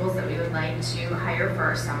individuals that we would like to hire for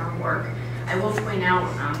our summer work. I will point out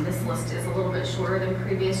this list is a little bit shorter than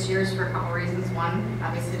previous years for a couple reasons. One,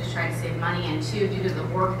 obviously to try to save money, and two, due to the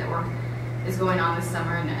work that is going on this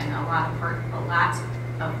summer and a lot of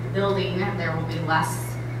the building, there will be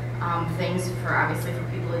less things for obviously for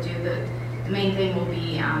people to do. The main thing will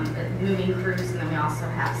be the moving crews, and then we also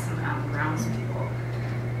have some grounds people.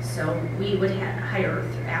 So we would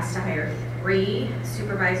ask to hire 3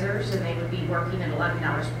 supervisors, and they would be working at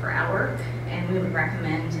 $11 per hour, and we would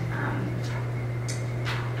recommend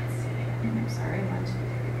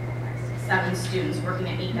 7 students working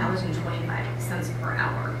at $8.25 per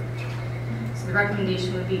hour. So the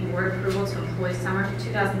recommendation would be board approval to employ summer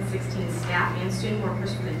 2016 staff and student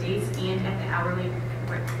workers for the dates and at the hourly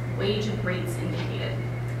wage rates indicated.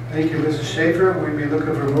 Thank you, Mrs. Schaefer. We'd be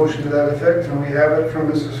looking for a motion to that effect, and we have it from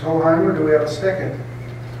Mrs. Hoheimer. Do we have a second?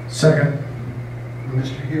 Second.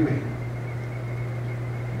 Mr. Huey.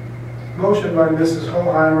 Motion by Mrs.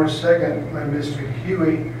 Hoheimer, second by Mr.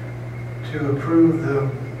 Huey to approve the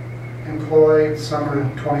employed summer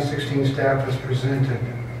 2016 staff as presented.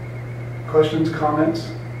 Questions,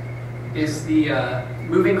 comments? Is the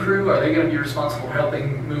moving crew, are they going to be responsible for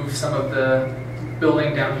helping move some of the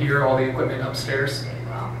building down here, all the equipment upstairs?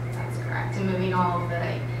 Well, that's correct. And moving all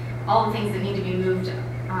the things that need to be moved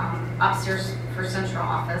upstairs for central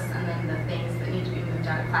office, and then the things that need to be moved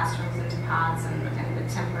out of classrooms into pods, and kind of a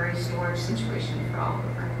temporary storage situation for all of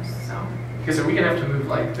the rooms. So. Because are we going to have to move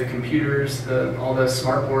like the computers, all the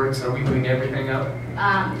smart boards? Are we moving everything up?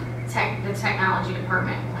 The technology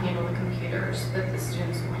department will handle the computers, but the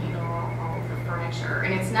students will handle all of the furniture.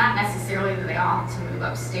 And it's not necessarily that they all have to move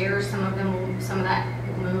upstairs. Some of that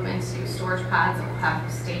will move into storage pods that will have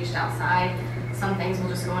staged outside. Some things will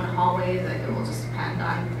just go into hallways. It will just depend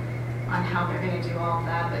on how they're going to do all of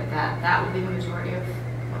that. But that will be the majority of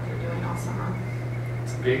what they're doing all summer.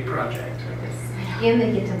 It's a big project. And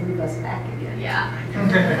they get to move us back again. Yeah.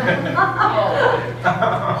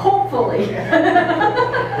 Hopefully.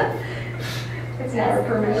 It's not a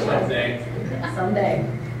permanent. Someday.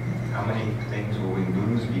 How many things will we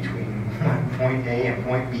lose between point A and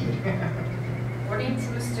point B? According to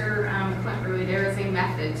Mr. Clint Ruey, there is a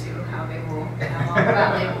method to how they will have all of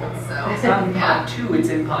that labeled. So It's not in pod 2, it's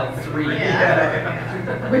in pod 3.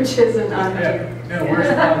 Yeah. Which isn't on Yeah,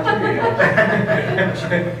 where's pod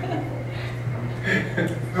 3?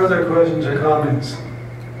 Further questions or comments?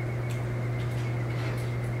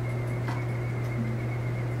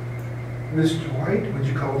 Mr. White, would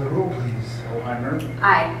you call the roll, please? Holheimer,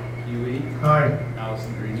 Aye. Huey, Aye.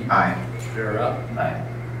 Allison Greenie, Aye. Vera, Aye.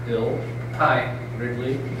 Hill, Aye.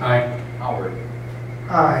 Wrigley, Aye. Howard.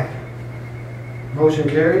 Aye. Motion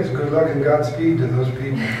carries. Good luck and Godspeed to those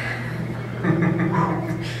people.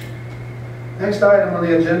 Next item on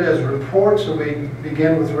the agenda is reports, so we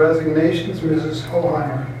begin with resignations. Mrs.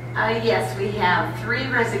 Holheimer. Yes, we have 3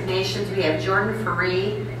 resignations. We have Jordan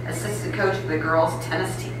Faree, assistant coach for the girls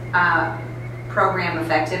tennis program,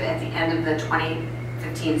 effective at the end of the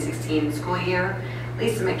 2015-16 school year.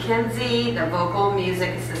 Lisa McKenzie, the vocal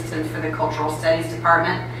music assistant for the cultural studies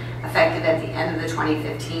department, effective at the end of the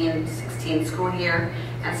 2015-16 school year.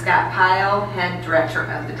 And Scott Pyle, head director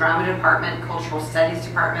of the drama department, cultural studies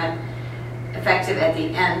department, effective at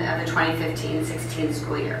the end of the 2015-16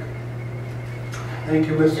 school year. Thank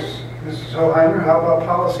you, Mrs. Holheimer. How about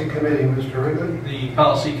policy committee, Mr. Wrigley? The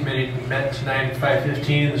policy committee met tonight at 5:15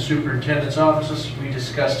 in the superintendent's offices. We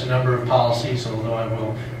discussed a number of policies, although I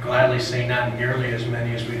will gladly say not nearly as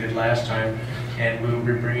many as we did last time, and we will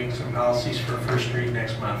be bringing some policies for first read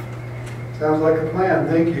next month. Sounds like a plan.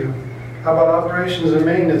 Thank you. How about operations and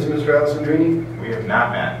maintenance, Mr. Alessandrini? We have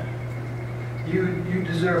not met. You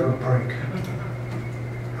deserve a break.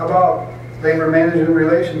 How about labor management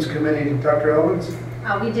relations committee, Dr. Owens?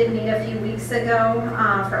 We did meet a few weeks ago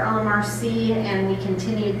for LMRC, and we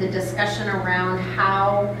continued the discussion around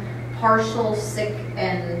how partial sick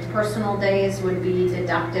and personal days would be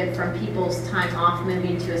deducted from people's time off,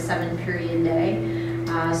 moving to a 7-period day.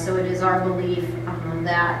 So it is our belief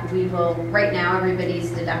that we will, right now everybody's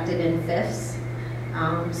deducted in fifths.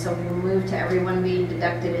 So we'll move to everyone being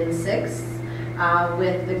deducted in sixths,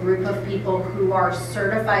 with the group of people who are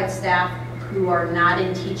certified staff who are not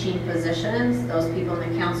in teaching positions, those people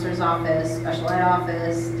in the counselor's office, special ed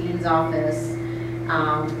office, dean's office,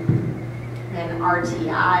 and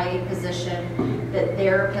RTI position, that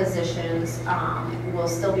their positions will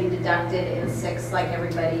still be deducted in sixths like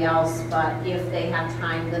everybody else, but if they have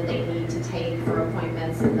time that they need to take for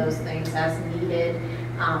appointments and those things as needed,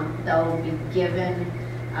 they'll be given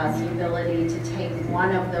the ability to take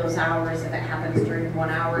one of those hours if it happens during 1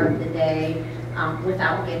 hour of the day,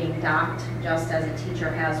 without getting docked, just as a teacher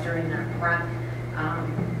has during their prep.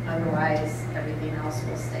 Otherwise, everything else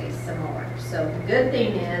will stay similar. So the good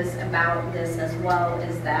thing is about this as well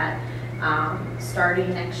is that starting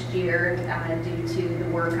next year, due to the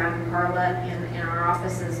work on Carla in our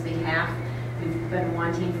office's behalf, we've been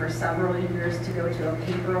wanting for several years to go to a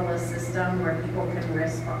paperless system where people can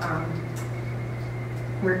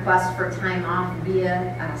request for time off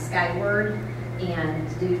via Skyward. And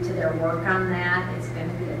due to their work on that, it's going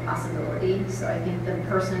to be a possibility. So I think the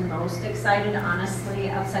person most excited, honestly,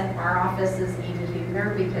 outside of our office is Amy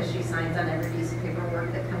Huebner, because she signs on every piece of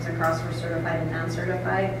paperwork that comes across for certified and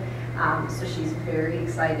non-certified. So she's very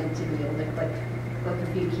excited to be able to click a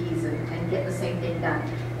few keys and get the same thing done.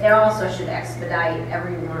 It also should expedite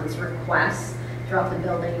everyone's requests throughout the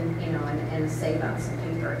building, you know, and save on some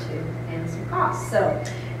paper too and some costs. So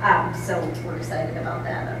we're excited about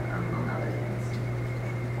that.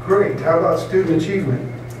 Great. How about student achievement?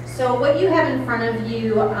 So what you have in front of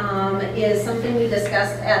you is something we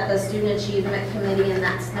discussed at the Student Achievement Committee, and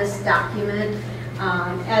that's this document.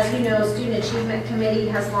 As you know, Student Achievement Committee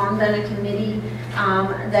has long been a committee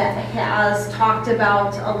that has talked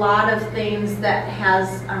about a lot of things that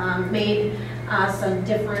has made some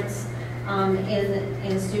difference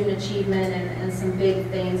in student achievement and some big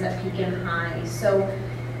things at Pekin High. So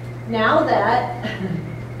now that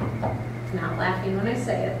not laughing when I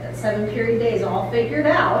say it, that 7-period day is all figured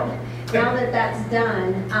out. Now that that's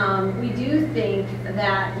done, we do think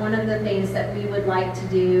that one of the things that we would like to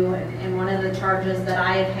do, and one of the charges that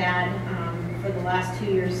I have had for the last 2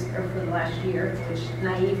 years, or for the last year, which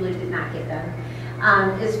naively did not get done,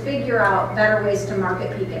 is figure out better ways to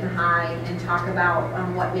market Pekin High and talk about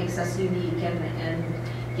what makes us unique and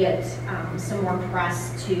get some more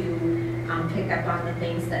press to pick up on the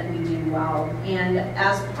things that we do well. And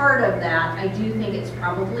as part of that, I do think it's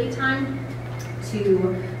probably time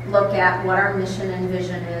to look at what our mission and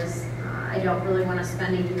vision is. I don't really want to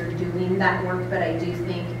spend a year doing that work, but I do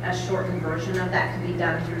think a shortened version of that can be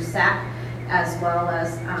done through SAC, as well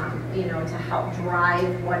as to help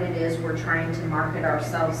drive what it is we're trying to market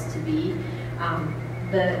ourselves to be.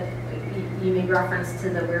 You made reference to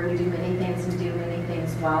the where we do many things and do many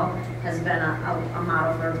things well has been a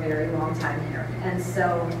model for a very long time here. And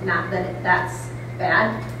so not that that's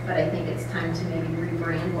bad, but I think it's time to maybe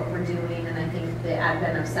rebrand what we're doing. And I think the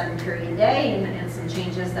advent of 7-period day and some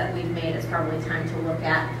changes that we've made, it's probably time to look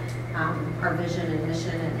at our vision and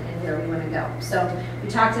mission and where we want to go. So we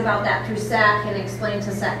talked about that through SAC and explained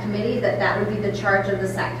to SAC committee that would be the charge of the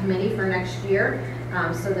SAC committee for next year,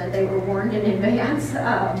 so that they were warned in advance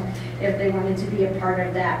if they wanted to be a part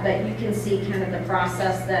of that. But you can see kind of the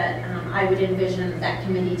process that I would envision that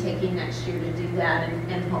committee taking next year to do that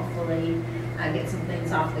and hopefully get some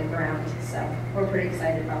things off the ground. So we're pretty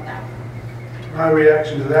excited about that. My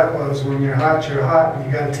reaction to that was, when you're hot, and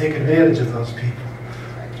you got to take advantage of those people.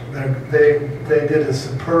 They did a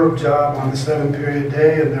superb job on the 7-period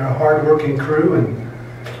day, and they're a hard-working crew, and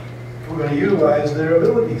we're going to utilize their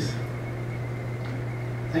abilities.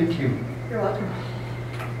 Thank you. You're welcome.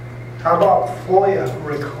 How about FOIA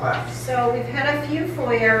requests? So we've had a few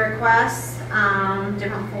FOIA requests,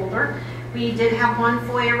 different folder. We did have one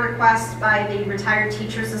FOIA request by the Retired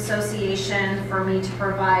Teachers Association for me to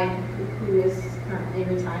provide, who is currently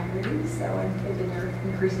retired, so I'm thinking they're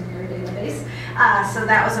increasing their database. So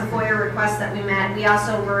that was a FOIA request that we met. We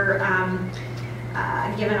also were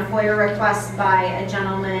given a FOIA request by a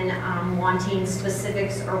gentleman wanting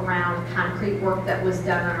specifics around concrete work that was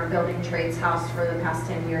done on our building trades house for the past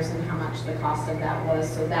 10 years and how much the cost of that was.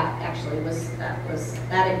 So that actually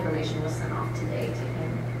that information was sent off today to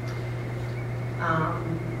him.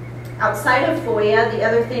 Outside of FOIA, the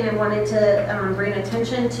other thing I wanted to bring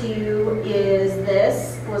attention to is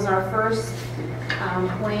this was our first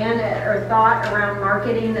plan or thought around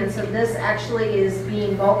marketing, and so this actually is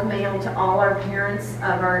being bulk mailed to all our parents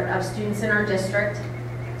of students in our district.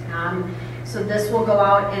 So this will go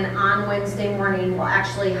out, and on Wednesday morning we'll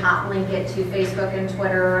actually hot link it to Facebook and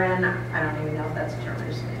Twitter, and I don't even know if that's a term, I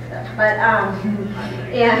just made it up. But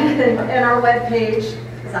and our webpage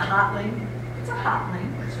is a hot link. It's a hot link.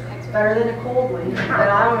 It's better than a cold link, but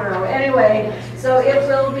I don't know. Anyway, so it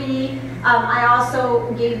will be. I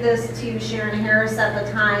also gave this to Sharon Harris at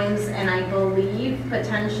the Times, and I believe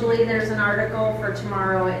potentially there's an article for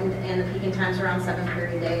tomorrow in the Pekin Times around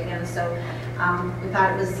 7-period day again. So we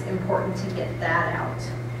thought it was important to get that out.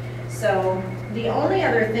 So the only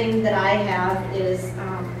other thing that I have is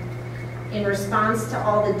in response to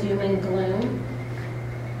all the doom and gloom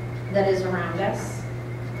that is around us.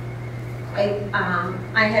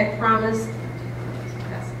 I had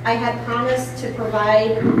promised to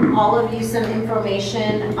provide all of you some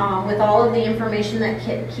information with all of the information that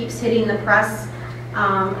keeps hitting the press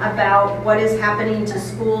about what is happening to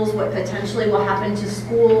schools, what potentially will happen to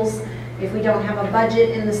schools if we don't have a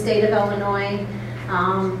budget in the state of Illinois,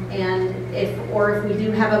 and if we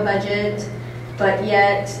do have a budget, but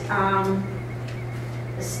yet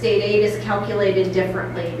state aid is calculated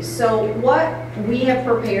differently. So what we have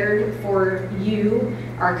prepared for you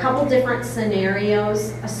are a couple different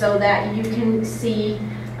scenarios so that you can see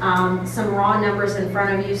some raw numbers in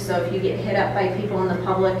front of you. So if you get hit up by people in the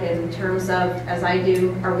public in terms of, as I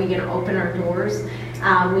do, are we going to open our doors?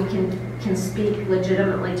 We can speak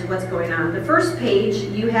legitimately to what's going on. The first page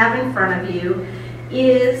you have in front of you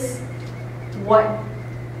is what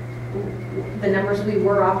the numbers we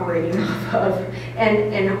were operating off of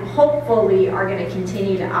and hopefully are going to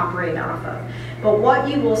continue to operate off of. But what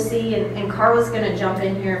you will see, and Carla's going to jump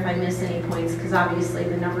in here if I miss any points, because obviously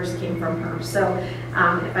the numbers came from her. So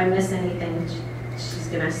if I miss anything, she's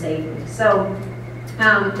going to save me. So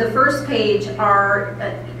the first page are,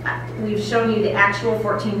 we've shown you the actual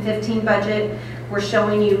 14-15 budget. We're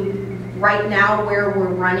showing you right now where we're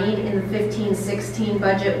running in the 15-16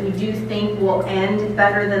 budget. We do think we'll end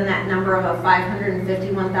better than that number of a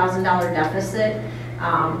 $551,000 deficit.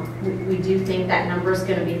 We do think that number is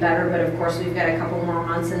going to be better, but of course we've got a couple more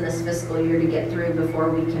months in this fiscal year to get through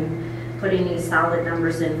before we can put any solid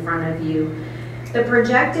numbers in front of you. The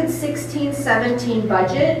projected 16-17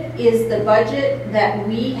 budget is the budget that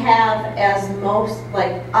we have as most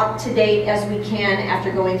up to date as we can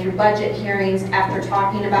after going through budget hearings, after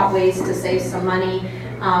talking about ways to save some money.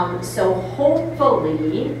 So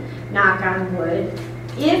hopefully knock on wood,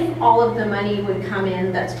 if all of the money would come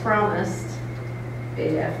in that's promised,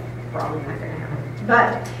 big F, probably not going to happen.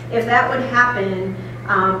 But if that would happen,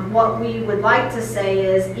 what we would like to say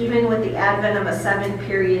is, even with the advent of a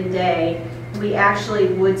 7-period day, we actually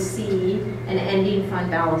would see an ending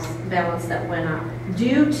fund balance that went up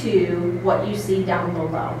due to what you see down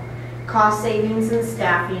below. Cost savings in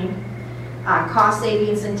staffing, cost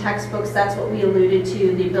savings in textbooks, that's what we alluded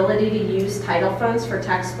to. The ability to use title funds for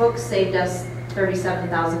textbooks saved us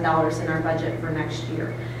 $37,000 in our budget for next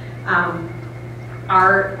year.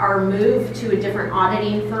 Our move to a different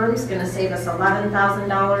auditing firm is going to save us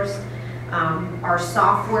 $11,000. Our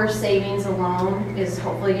software savings alone is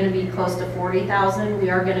hopefully going to be close to $40,000. We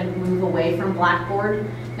are going to move away from Blackboard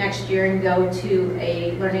next year and go to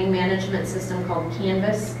a learning management system called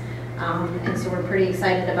Canvas. And so we're pretty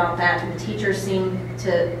excited about that. And the teachers seem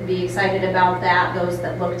to be excited about that. Those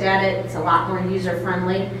that looked at it, it's a lot more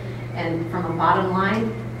user-friendly. And from a bottom line,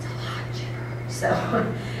 it's a lot cheaper. So,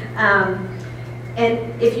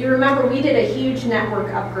 and if you remember, we did a huge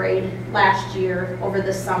network upgrade last year over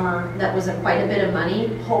the summer that was quite a bit of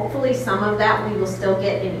money. Hopefully some of that we will still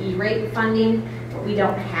get in E-rate funding, but we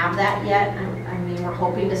don't have that yet. I mean, we're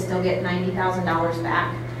hoping to still get $90,000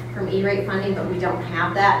 back from E-rate funding, but we don't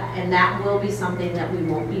have that, and that will be something that we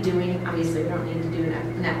won't be doing. Obviously, we don't need to do a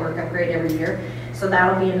network upgrade every year. So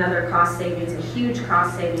that'll be another cost savings, a huge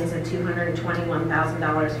cost savings of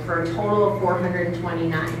 $221,000 for a total of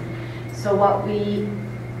 $429,000. So what we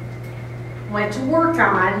went to work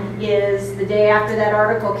on is the day after that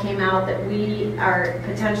article came out that we are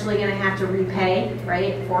potentially going to have to repay,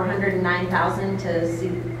 right, $409,000 to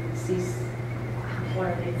what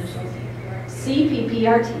are the initials?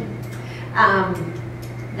 CPPRT.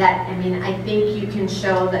 That, I mean, I think you can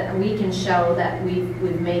show that, we can show that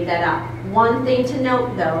we've made that up. One thing to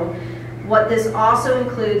note though, what this also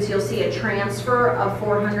includes, you'll see a transfer of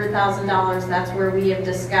 $400,000. That's where we have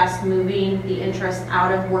discussed moving the interest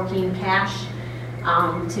out of working cash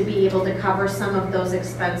to be able to cover some of those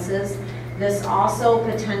expenses. This also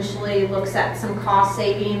potentially looks at some cost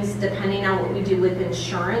savings depending on what we do with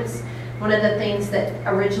insurance. One of the things that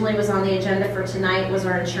originally was on the agenda for tonight was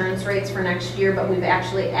our insurance rates for next year, but we've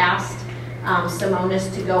actually asked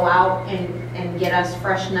Simonis to go out and get us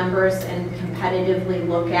fresh numbers and competitively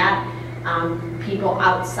look at people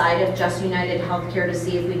outside of just United Healthcare to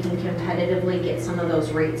see if we can competitively get some of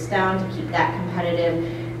those rates down to keep that competitive,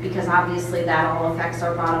 because obviously that all affects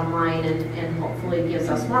our bottom line and hopefully gives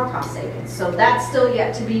us more cost savings. So that's still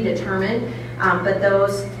yet to be determined, but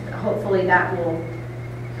those, hopefully that will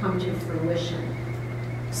come to fruition.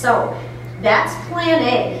 So that's plan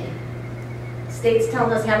A. State's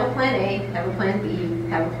telling us have a plan A, have a plan B,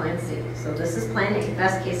 have a plan C. So this is plan A,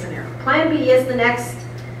 best case scenario. Plan B is the next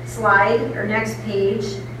slide or next page,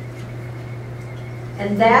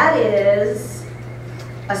 and that is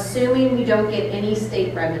assuming we don't get any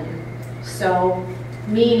state revenue. So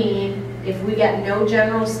meaning if we get no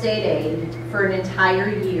general state aid for an entire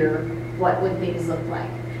year, what would things look like?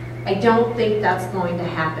 I don't think that's going to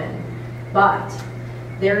happen, but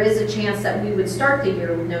there is a chance that we would start the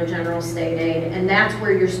year with no general state aid, and that's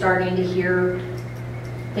where you're starting to hear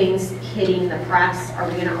things hitting the press. Are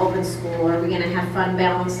we going to open school? Are we going to have fund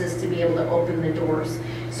balances to be able to open the doors?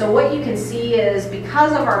 So what you can see is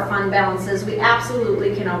because of our fund balances, we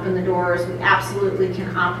absolutely can open the doors. We absolutely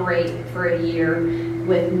can operate for a year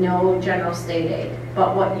with no general state aid.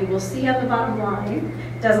 But what you will see on the bottom line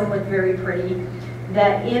doesn't look very pretty.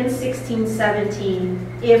 That in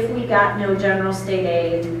 16-17, if we got no general state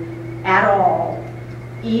aid at all,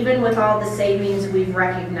 even with all the savings we've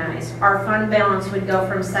recognized, our fund balance would go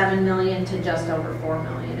from $7 million to just over $4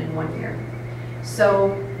 million in 1 year.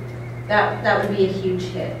 So that would be a huge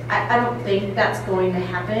hit. I don't think that's going to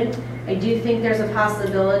happen. I do think there's a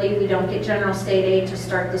possibility we don't get general state aid to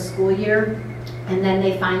start the school year, and then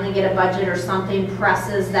they finally get a budget or something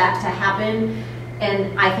presses that to happen.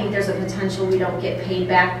 And I think there's a potential we don't get paid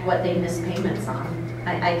back what they missed payments on.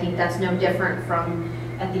 I think that's no different from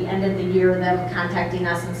at the end of the year them contacting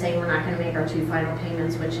us and saying we're not going to make our 2 final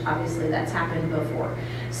payments, which obviously that's happened before.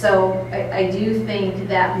 So I do think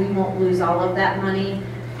that we won't lose all of that money,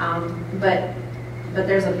 but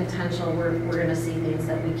there's a potential we're going to see things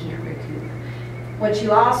that we can't recoup. What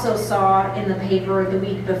you also saw in the paper the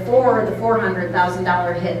week before the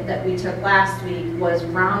 $400,000 hit that we took last week was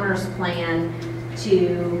Browner's plan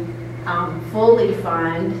to fully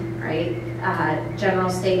fund, right, general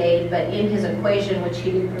state aid, but in his equation, which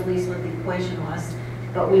he didn't release what the equation was,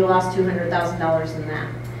 but we lost $200,000 in that,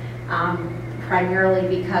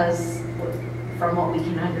 primarily because, from what we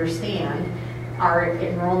can understand, our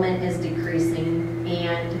enrollment is decreasing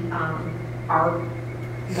and our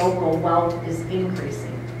local wealth is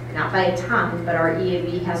increasing. Not by a ton, but our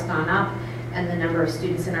EAV has gone up and the number of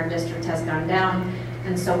students in our district has gone down.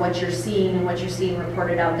 And so what you're seeing and what you're seeing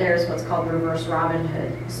reported out there is what's called reverse Robin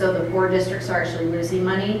Hood. So the poor districts are actually losing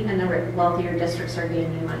money and the wealthier districts are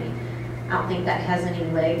gaining money. I don't think that has any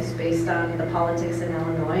legs based on the politics in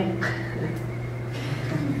Illinois,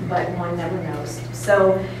 but one never knows.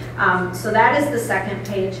 So, so that is the second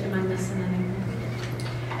page. Am I missing anything?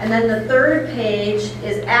 And then the third page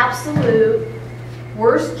is absolute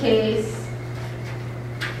worst case.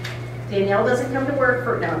 Danielle doesn't come to work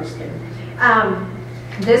for, no, I'm just kidding.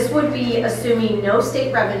 This would be assuming no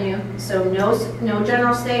state revenue, so no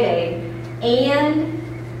general state aid, and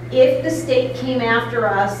if the state came after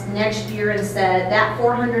us next year and said, that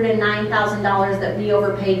 $409,000 that we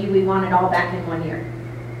overpaid you, we want it all back in 1 year.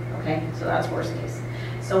 Okay, so that's worst case.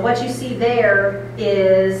 So what you see there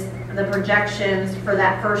is the projections for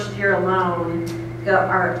that first year alone,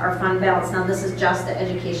 our fund balance, now this is just the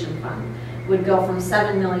education fund, would go from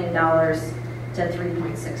 $7 million to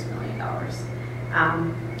 $3.6 million.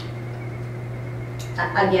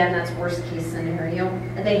 Again, that's worst case scenario.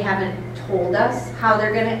 They haven't told us how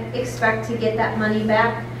they're going to expect to get that money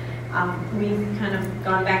back. We've kind of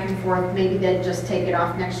gone back and forth. Maybe they'd just take it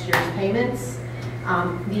off next year's payments.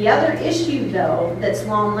 The other issue, though, that's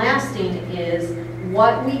long-lasting is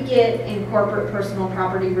what we get in corporate personal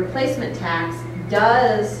property replacement tax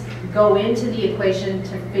does go into the equation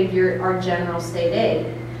to figure our general state aid.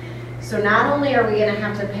 So not only are we going to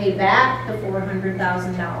have to pay back the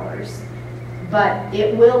 $400,000, but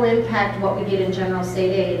it will impact what we get in general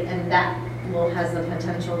state aid, and that has the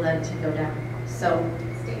potential then to go down. So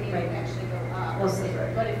State aid would actually go up. We'll see.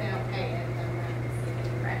 But if they don't pay it, then we're not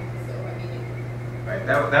receiving rent. So I mean, Right,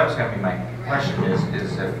 that was going to be my question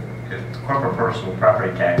is if corporate personal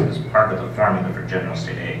property tax is part of the formula for general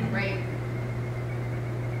state aid, right.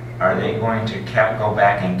 Are they going to go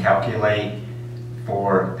back and calculate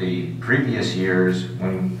for the previous years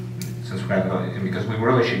since we're going to go, because we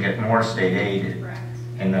really should get more state aid? Correct.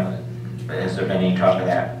 Has there been any talk of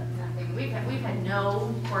that? Nothing. We've had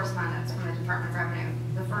no correspondence from the Department of Revenue.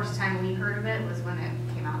 The first time we heard of it was when it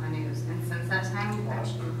came out in the news, and since that time, we've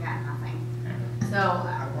got nothing. So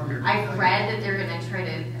I've read that they're going to try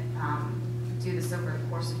to do this over the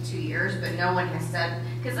course of 2 years, but no one has said,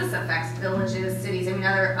 because this affects villages, cities, I mean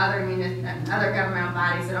other governmental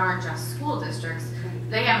bodies that aren't just school districts.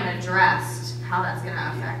 They haven't addressed how that's going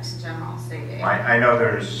to affect general state aid. I know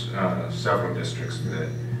there's several districts that,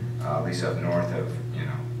 at least up north,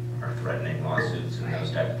 are threatening lawsuits and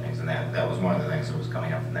those type of things, and that was one of the things that was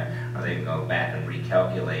coming up from that. Are they going to go back and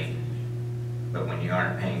recalculate, but when you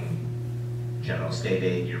aren't paying general state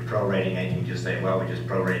aid, you're prorating it, you just say, well, we just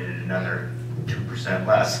prorated another 2%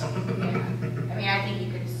 less. Yeah. I mean, I think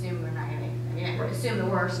you could assume we're not going to, assume the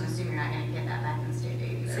worst and assume you're not going to get that back in state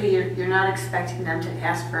aid either. So you're not expecting them to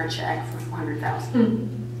ask for a check for $400,000?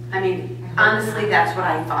 I mean, honestly, that's what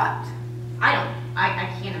I thought.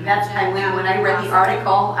 I can't imagine. When I read the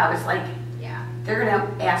article, I was like, yeah, they're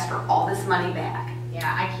going to ask for all this money back.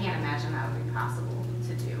 Yeah, I can't imagine that would be possible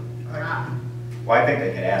to do. Well, I think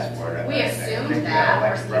they could ask for it. We assumed that,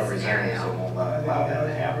 worst case representatives scenario. won't allow that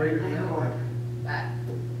to happen. But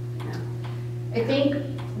I think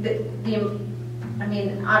I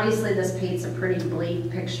mean, obviously this paints a pretty bleak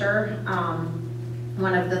picture.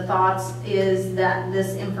 One of the thoughts is that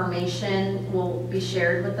this information will be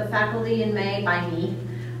shared with the faculty in May by me,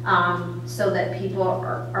 so that people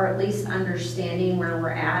are at least understanding where we're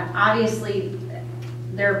at. Obviously,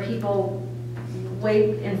 there are people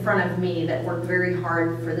way in front of me that work very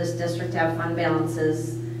hard for this district to have fund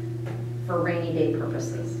balances for rainy day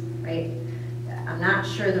purposes, right? I'm not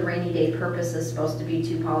sure the rainy day purpose is supposed to be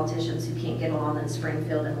two politicians who can't get along in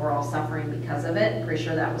Springfield and we're all suffering because of it. Pretty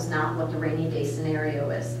sure that was not what the rainy day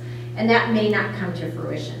scenario is. And that may not come to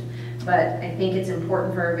fruition. But I think it's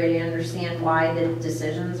important for everybody to understand why the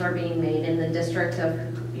decisions are being made in the district of,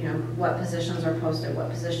 what positions are posted, what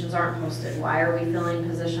positions aren't posted, why are we filling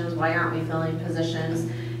positions, why aren't we filling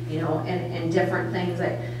positions, and different things.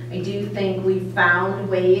 I do think we've found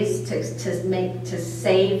ways to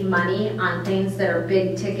save money on things that are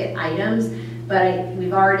big ticket items, but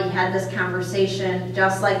we've already had this conversation.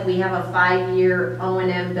 Just like we have a 5-year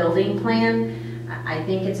O&M building plan, I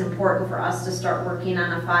think it's important for us to start working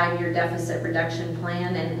on a 5-year deficit reduction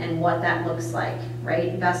plan and what that looks like,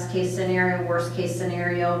 right? Best case scenario, worst case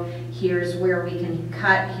scenario, here's where we can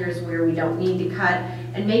cut, here's where we don't need to cut.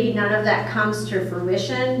 And maybe none of that comes to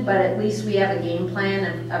fruition, but at least we have a game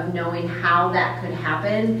plan of knowing how that could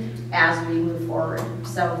happen as we move forward.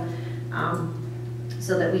 So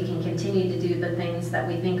so that we can continue to do the things that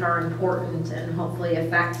we think are important and hopefully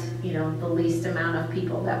affect, you know, the least amount of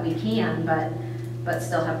people that we can, but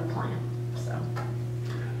still have a plan, so.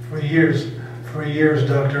 For years,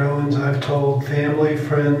 Dr. Owens, I've told family,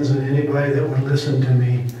 friends, and anybody that would listen to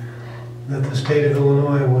me that the state of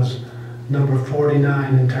Illinois was number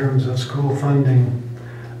 49 in terms of school funding.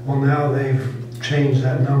 Well, now they've changed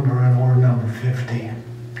that number and we're number 50.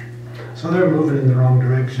 So they're moving in the wrong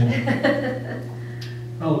direction.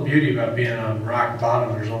 Well, the beauty about being on rock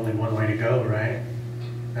bottom, there's only one way to go, right?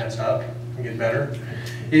 That's up and get better.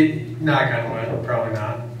 Knock on wood, probably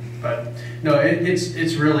not. But no,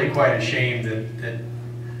 it's really quite a shame that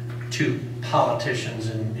two politicians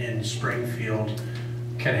in Springfield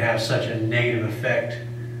can have such a negative effect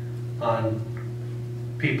on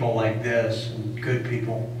people like this and good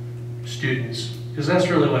people, students, because that's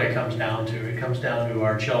really what it comes down to. It comes down to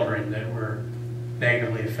our children that we're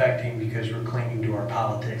negatively affecting because we're clinging to our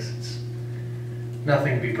politics. It's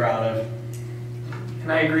nothing to be proud of.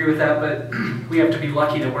 And I agree with that, but we have to be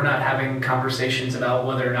lucky that we're not having conversations about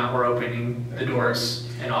whether or not we're opening the doors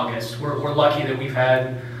in August. We're lucky that we've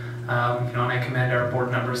had, you know, and I commend our board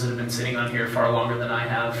members that have been sitting on here far longer than I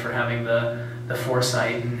have for having the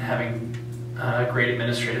foresight and having great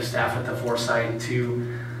administrative staff with the foresight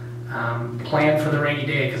to plan for the rainy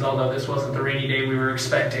day, because although this wasn't the rainy day we were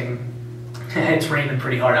expecting, it's raining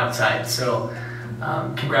pretty hard outside. So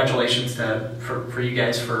congratulations for you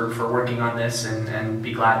guys for working on this, and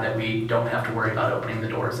be glad that we don't have to worry about opening the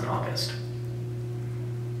doors in August.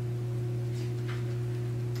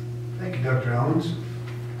 Thank you, Dr. Owens.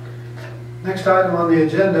 Next item on the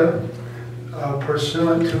agenda,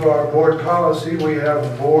 pursuant to our board policy, we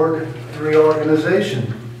have board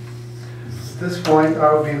reorganization. At this point,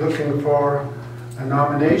 I will be looking for a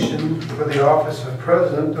nomination for the office of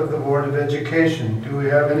President of the Board of Education. Do we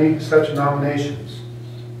have any such nominations?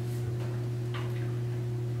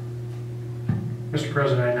 Mr.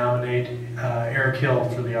 President, I nominate Eric Hill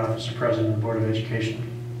for the office of President of the Board of Education.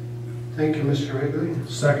 Thank you, Mr. Wrigley.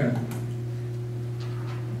 Second.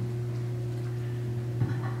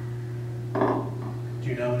 Do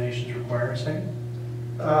your nominations require a second?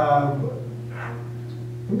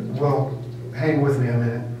 Well, hang with me a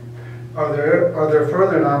minute. Are there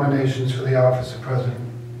further nominations for the office of President?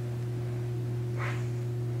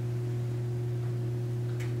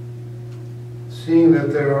 Seeing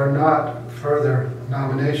that there are not further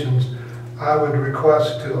nominations, I would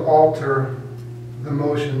request to alter the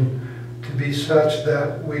motion to be such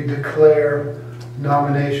that we declare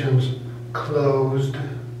nominations closed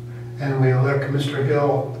and we elect Mr.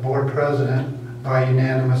 Hill Board President by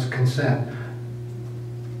unanimous consent.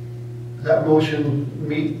 Does that motion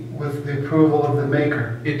meet with the approval of the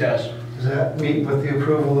maker? It does. Does that meet with the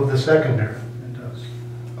approval of the seconder? It does.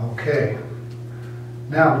 Okay.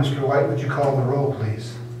 Now, Mr. White, would you call the roll,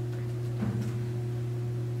 please?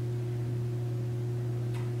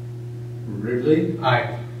 Wrigley.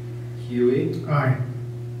 Aye. Huey. Aye.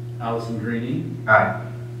 Allison Greeny. Aye.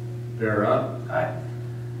 Vera. Aye.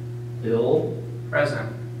 Hill.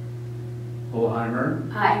 President.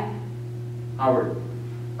 Holheimer. Aye. Howard.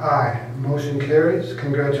 Aye. Motion carries.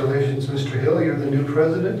 Congratulations, Mr. Hill. You're the new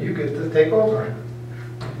president. You get to take over.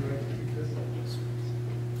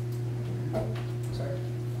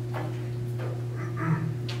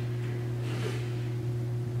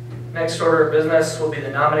 Next order of business will be the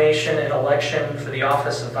nomination and election for the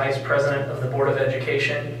office of Vice President of the Board of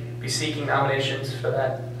Education. Be seeking nominations for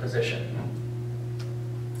that position.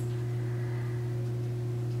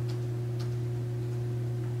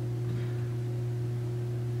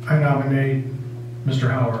 I nominate Mr.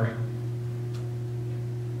 Howard.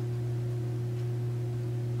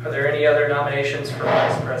 Are there any other nominations for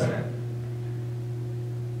Vice President?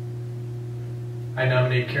 I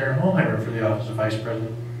nominate Karen Holheimer for the office of Vice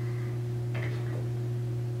President.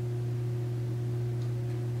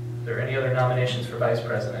 Are there any other nominations for Vice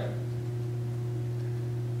President?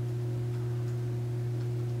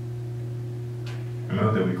 I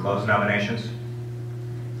move that we close nominations.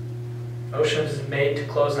 Motion is made to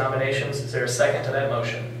close nominations. Is there a second to that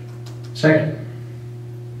motion? Second.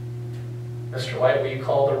 Mr. White, will you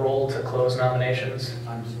call the roll to close nominations?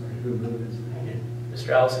 I'm sorry, who moved it? Mr.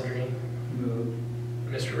 Allison Green? Moved.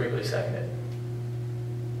 Mr. Wrigley seconded.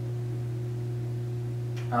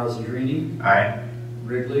 Allison Greeny. Aye.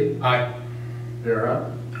 Wrigley. Aye.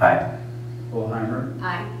 Vera. Aye. Holheimer.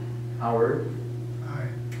 Aye. Howard. Aye.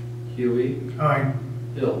 Huey. Aye.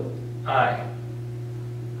 Hill. Aye.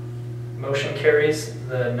 Motion carries.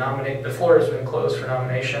 The floor has been closed for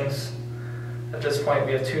nominations. At this point,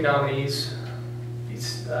 we have two nominees. In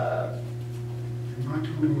my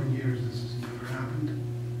 21 years, this is never happened.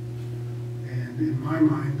 And in my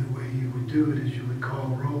mind, the way you would do it is you would call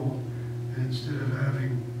roll, and instead of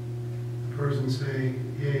having the person say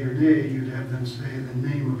yea or nay, you'd have them say the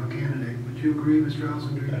name of a candidate. Would you agree, Mr.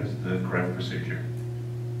 Alcindor? That is the correct procedure.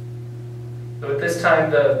 So at this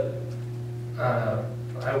time,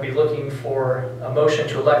 I will be looking for a motion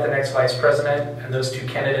to elect the next vice president, and those two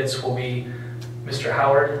candidates will be Mr.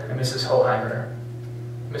 Howard and Mrs. Hoheimer.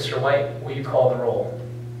 Mr. White, will you call the roll?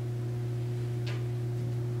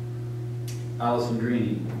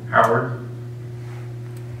 Alessandrini. Howard.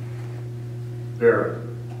 Vera.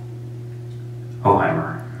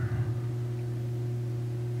 Hoheimer.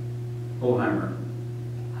 Hoheimer.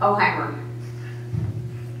 Hoheimer.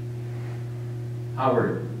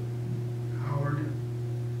 Howard. Howard.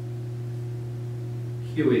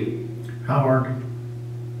 Huey. Howard.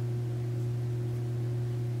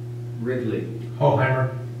 Ridley.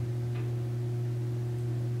 Hoheimer.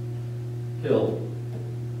 Hill.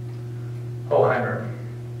 Hoheimer.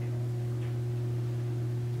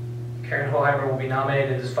 Karen Hoheimer will be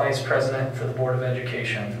nominated as Vice President for the Board of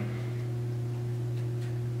Education.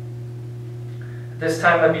 At this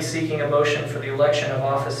time, I'd be seeking a motion for the election of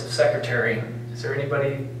Office of Secretary. Is there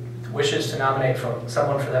anybody who wishes to nominate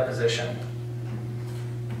someone for that position?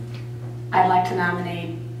 I'd like to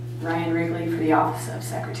nominate Ryan Wrigley for the office of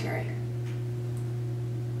secretary.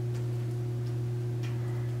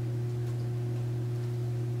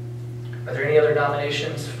 Are there any other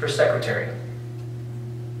nominations for secretary?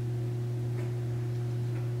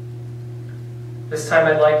 This time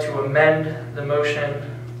I'd like to amend the motion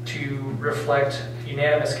to reflect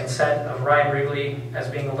unanimous consent of Ryan Wrigley as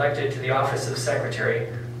being elected to the office of secretary.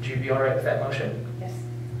 Would you be all right with that motion? Yes.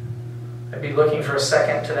 I'd be looking for a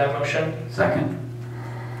second to that motion. Second.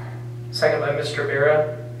 Second by Mr.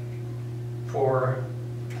 Vera for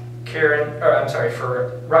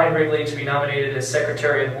for Ryan Wrigley to be nominated as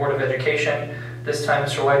Secretary of the Board of Education. This time,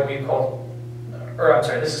 Mr. White, will you call,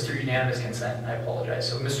 this is through unanimous consent. I apologize.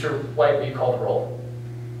 So, Mr. White, will you call the roll?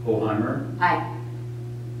 Hoheimer. Aye.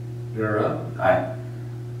 Vera. Aye.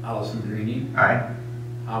 Alessandrini. Aye.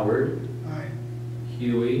 Howard. Aye.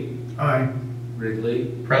 Huey. Aye. Ridley.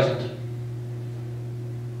 Present.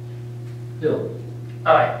 Hill.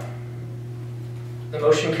 Aye. The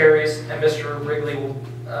motion carries, and Mr. Wrigley will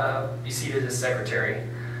be seated as secretary.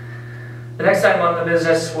 The next item on the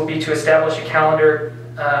business will be to establish a calendar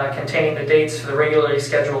containing the dates for the regularly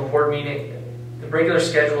scheduled board meeting, the regular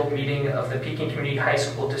scheduled meeting of the Pekin Community High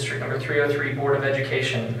School District Number 303 Board of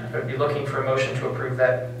Education. I would be looking for a motion to approve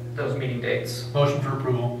those meeting dates. Motion for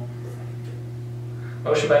approval.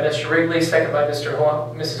 Motion by Mr. Wrigley, second by Mrs.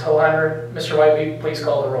 Hoheimer. Mr. White, will you please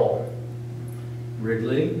call the roll?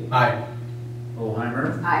 Ridley. Aye.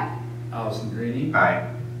 Hoheimer. Aye. Alessandrini. Aye.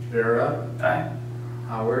 Vera. Aye.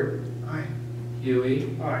 Howard. Aye.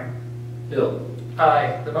 Huey. Aye. Hill.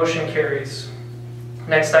 Aye. The motion carries.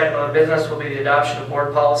 Next item on the business will be the adoption of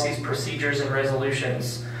board policies, procedures, and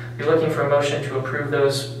resolutions. Be looking for a motion to approve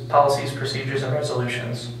those policies, procedures, and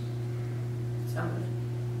resolutions. So moved.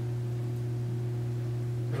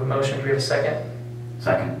 We have a motion. Do we have a second?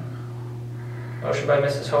 Second. Motion by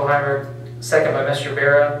Mrs. Hoheimer, second by Mr.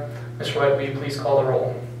 Vera. Mr. White, will you please call the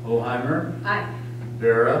roll? Hoheimer. Aye.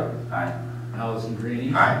 Vera. Aye.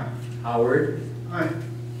 Alessandrini. Aye. Howard. Aye.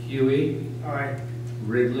 Huey. Aye.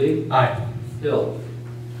 Ridley. Aye. Hill.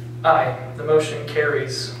 Aye. The motion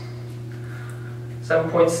carries.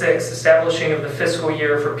 7.6, establishing of the fiscal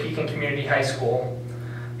year for Pekin Community High School.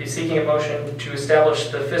 Be seeking a motion to establish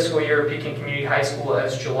the fiscal year of Pekin Community High School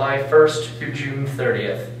as July 1st through June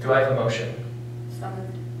 30th. Do I have a motion? So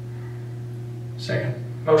moved. Second.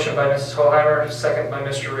 Motion by Mrs. Hoheimer, second by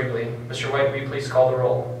Mr. Wrigley. Mr. White, will you please call the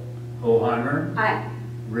roll? Hoheimer. Aye.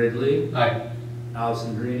 Ridley. Aye.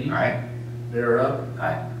 Alessandrini. Aye. Vera.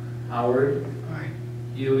 Aye. Howard. Aye.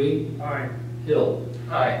 Huey. Aye. Hill.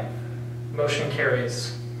 Aye. Motion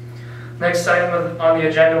carries. Next item on the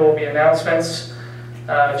agenda will be announcements.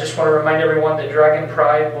 Just want to remind everyone that Dragon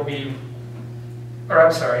Pride will be, I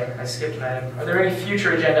skipped an item. Are there any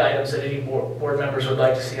future agenda items that any board members would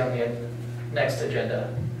like to see on the next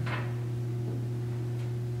agenda?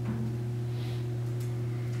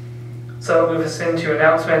 So that'll move us into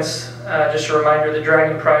announcements. Just a reminder that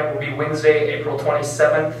Dragon Pride will be Wednesday, April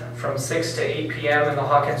 27th from 6 to 8 p.m. in the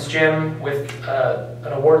Hawkins Gym with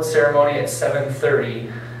an award ceremony at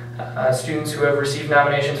 7:30. Students who have received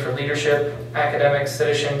nominations for leadership, academics,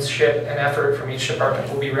 citizenship, and effort from each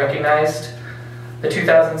department will be recognized. The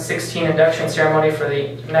 2016 induction ceremony for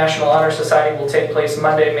the National Honor Society will take place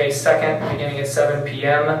Monday, May 2nd, beginning at 7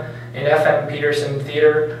 p.m. in FM Peterson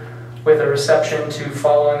Theater, with a reception to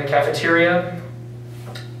follow in the cafeteria.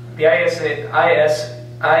 The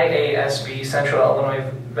IASB Central Illinois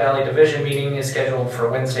Valley Division meeting is scheduled for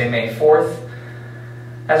Wednesday, May 4th.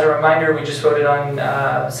 As a reminder, we just voted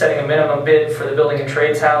on setting a minimum bid for the Building and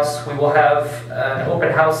Trades House. We will have an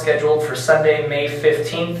open house scheduled for Sunday, May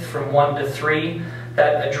 15th from 1 to 3.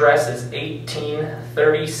 That address is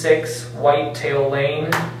 1836 Whitetail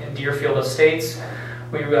Lane in Deerfield Estates.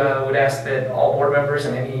 We would ask that all board members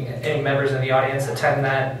and any members in the audience attend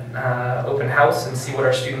that open house and see what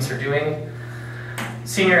our students are doing.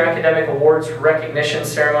 Senior Academic Awards recognition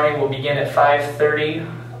ceremony will begin at 5:30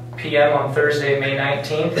 p.m. on Thursday, May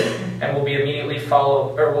 19th, and will be immediately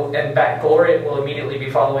and baccalaureate will immediately be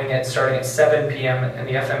following it, starting at 7 p.m. in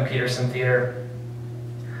the FM Peterson Theater.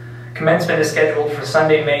 Commencement is scheduled for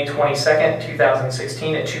Sunday, May 22nd,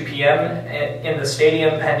 2016 at 2 p.m. in the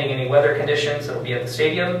stadium, pending any weather conditions. It will be at the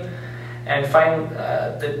stadium. And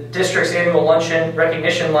the district's annual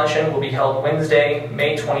recognition luncheon will be held Wednesday,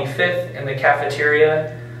 May 25th in the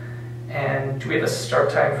cafeteria. And do we have a start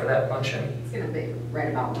time for that luncheon? It's going to be right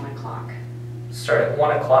about 1 o'clock. Start at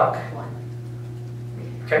 1 o'clock?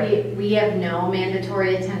 Okay. We have no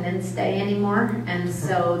mandatory attendance day anymore, and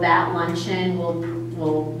so that luncheon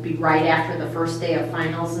will be right after the first day of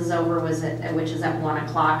finals is over, which is at 1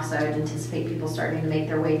 o'clock. So I would anticipate people starting to make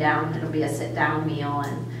their way down. It'll be a sit-down meal,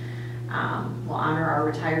 and we'll honor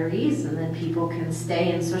our retirees, and then people can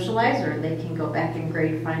stay and socialize, or they can go back and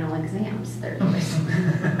grade final exams. Their choice.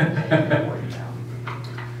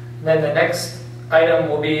 Then the next item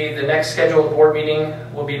will be, the next scheduled board meeting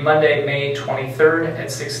will be Monday, May 23rd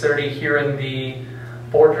at 6:30 here in the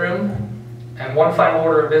boardroom. And one final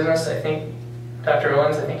order of business, I think, Dr.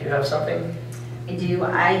 Owens, I think you have something? I do.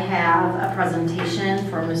 I have a presentation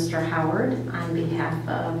for Mr. Howard on behalf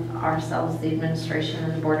of ourselves, the administration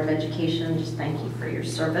and the Board of Education. Just thank you for your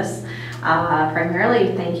service.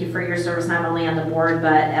 Primarily, thank you for your service not only on the board,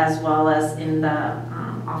 but as well as in the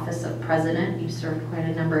office of president. You've served quite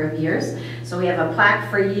a number of years. So we have a plaque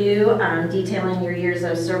for you detailing your years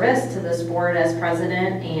of service to this board as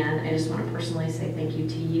president, and I just want to personally say thank you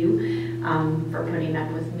to you for putting up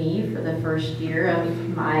with me for the first year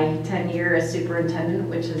of my tenure as superintendent,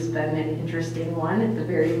 which has been an interesting one at the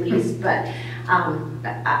very least. But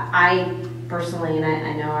I personally, and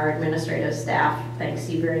I know our administrative staff, thanks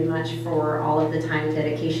you very much for all of the time and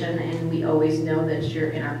dedication, and we always know that you're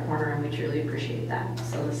in our corner, and we truly appreciate that.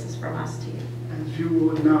 So this is from us to you. As you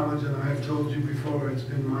will acknowledge, and I have told you before, it's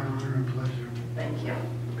been my honor and pleasure. Thank you.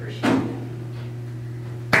 Appreciate it.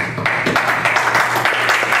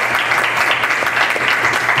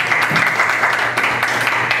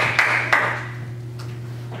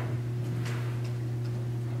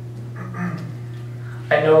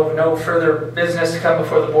 I know of no further business to come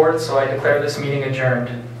before the board, so I declare this meeting adjourned.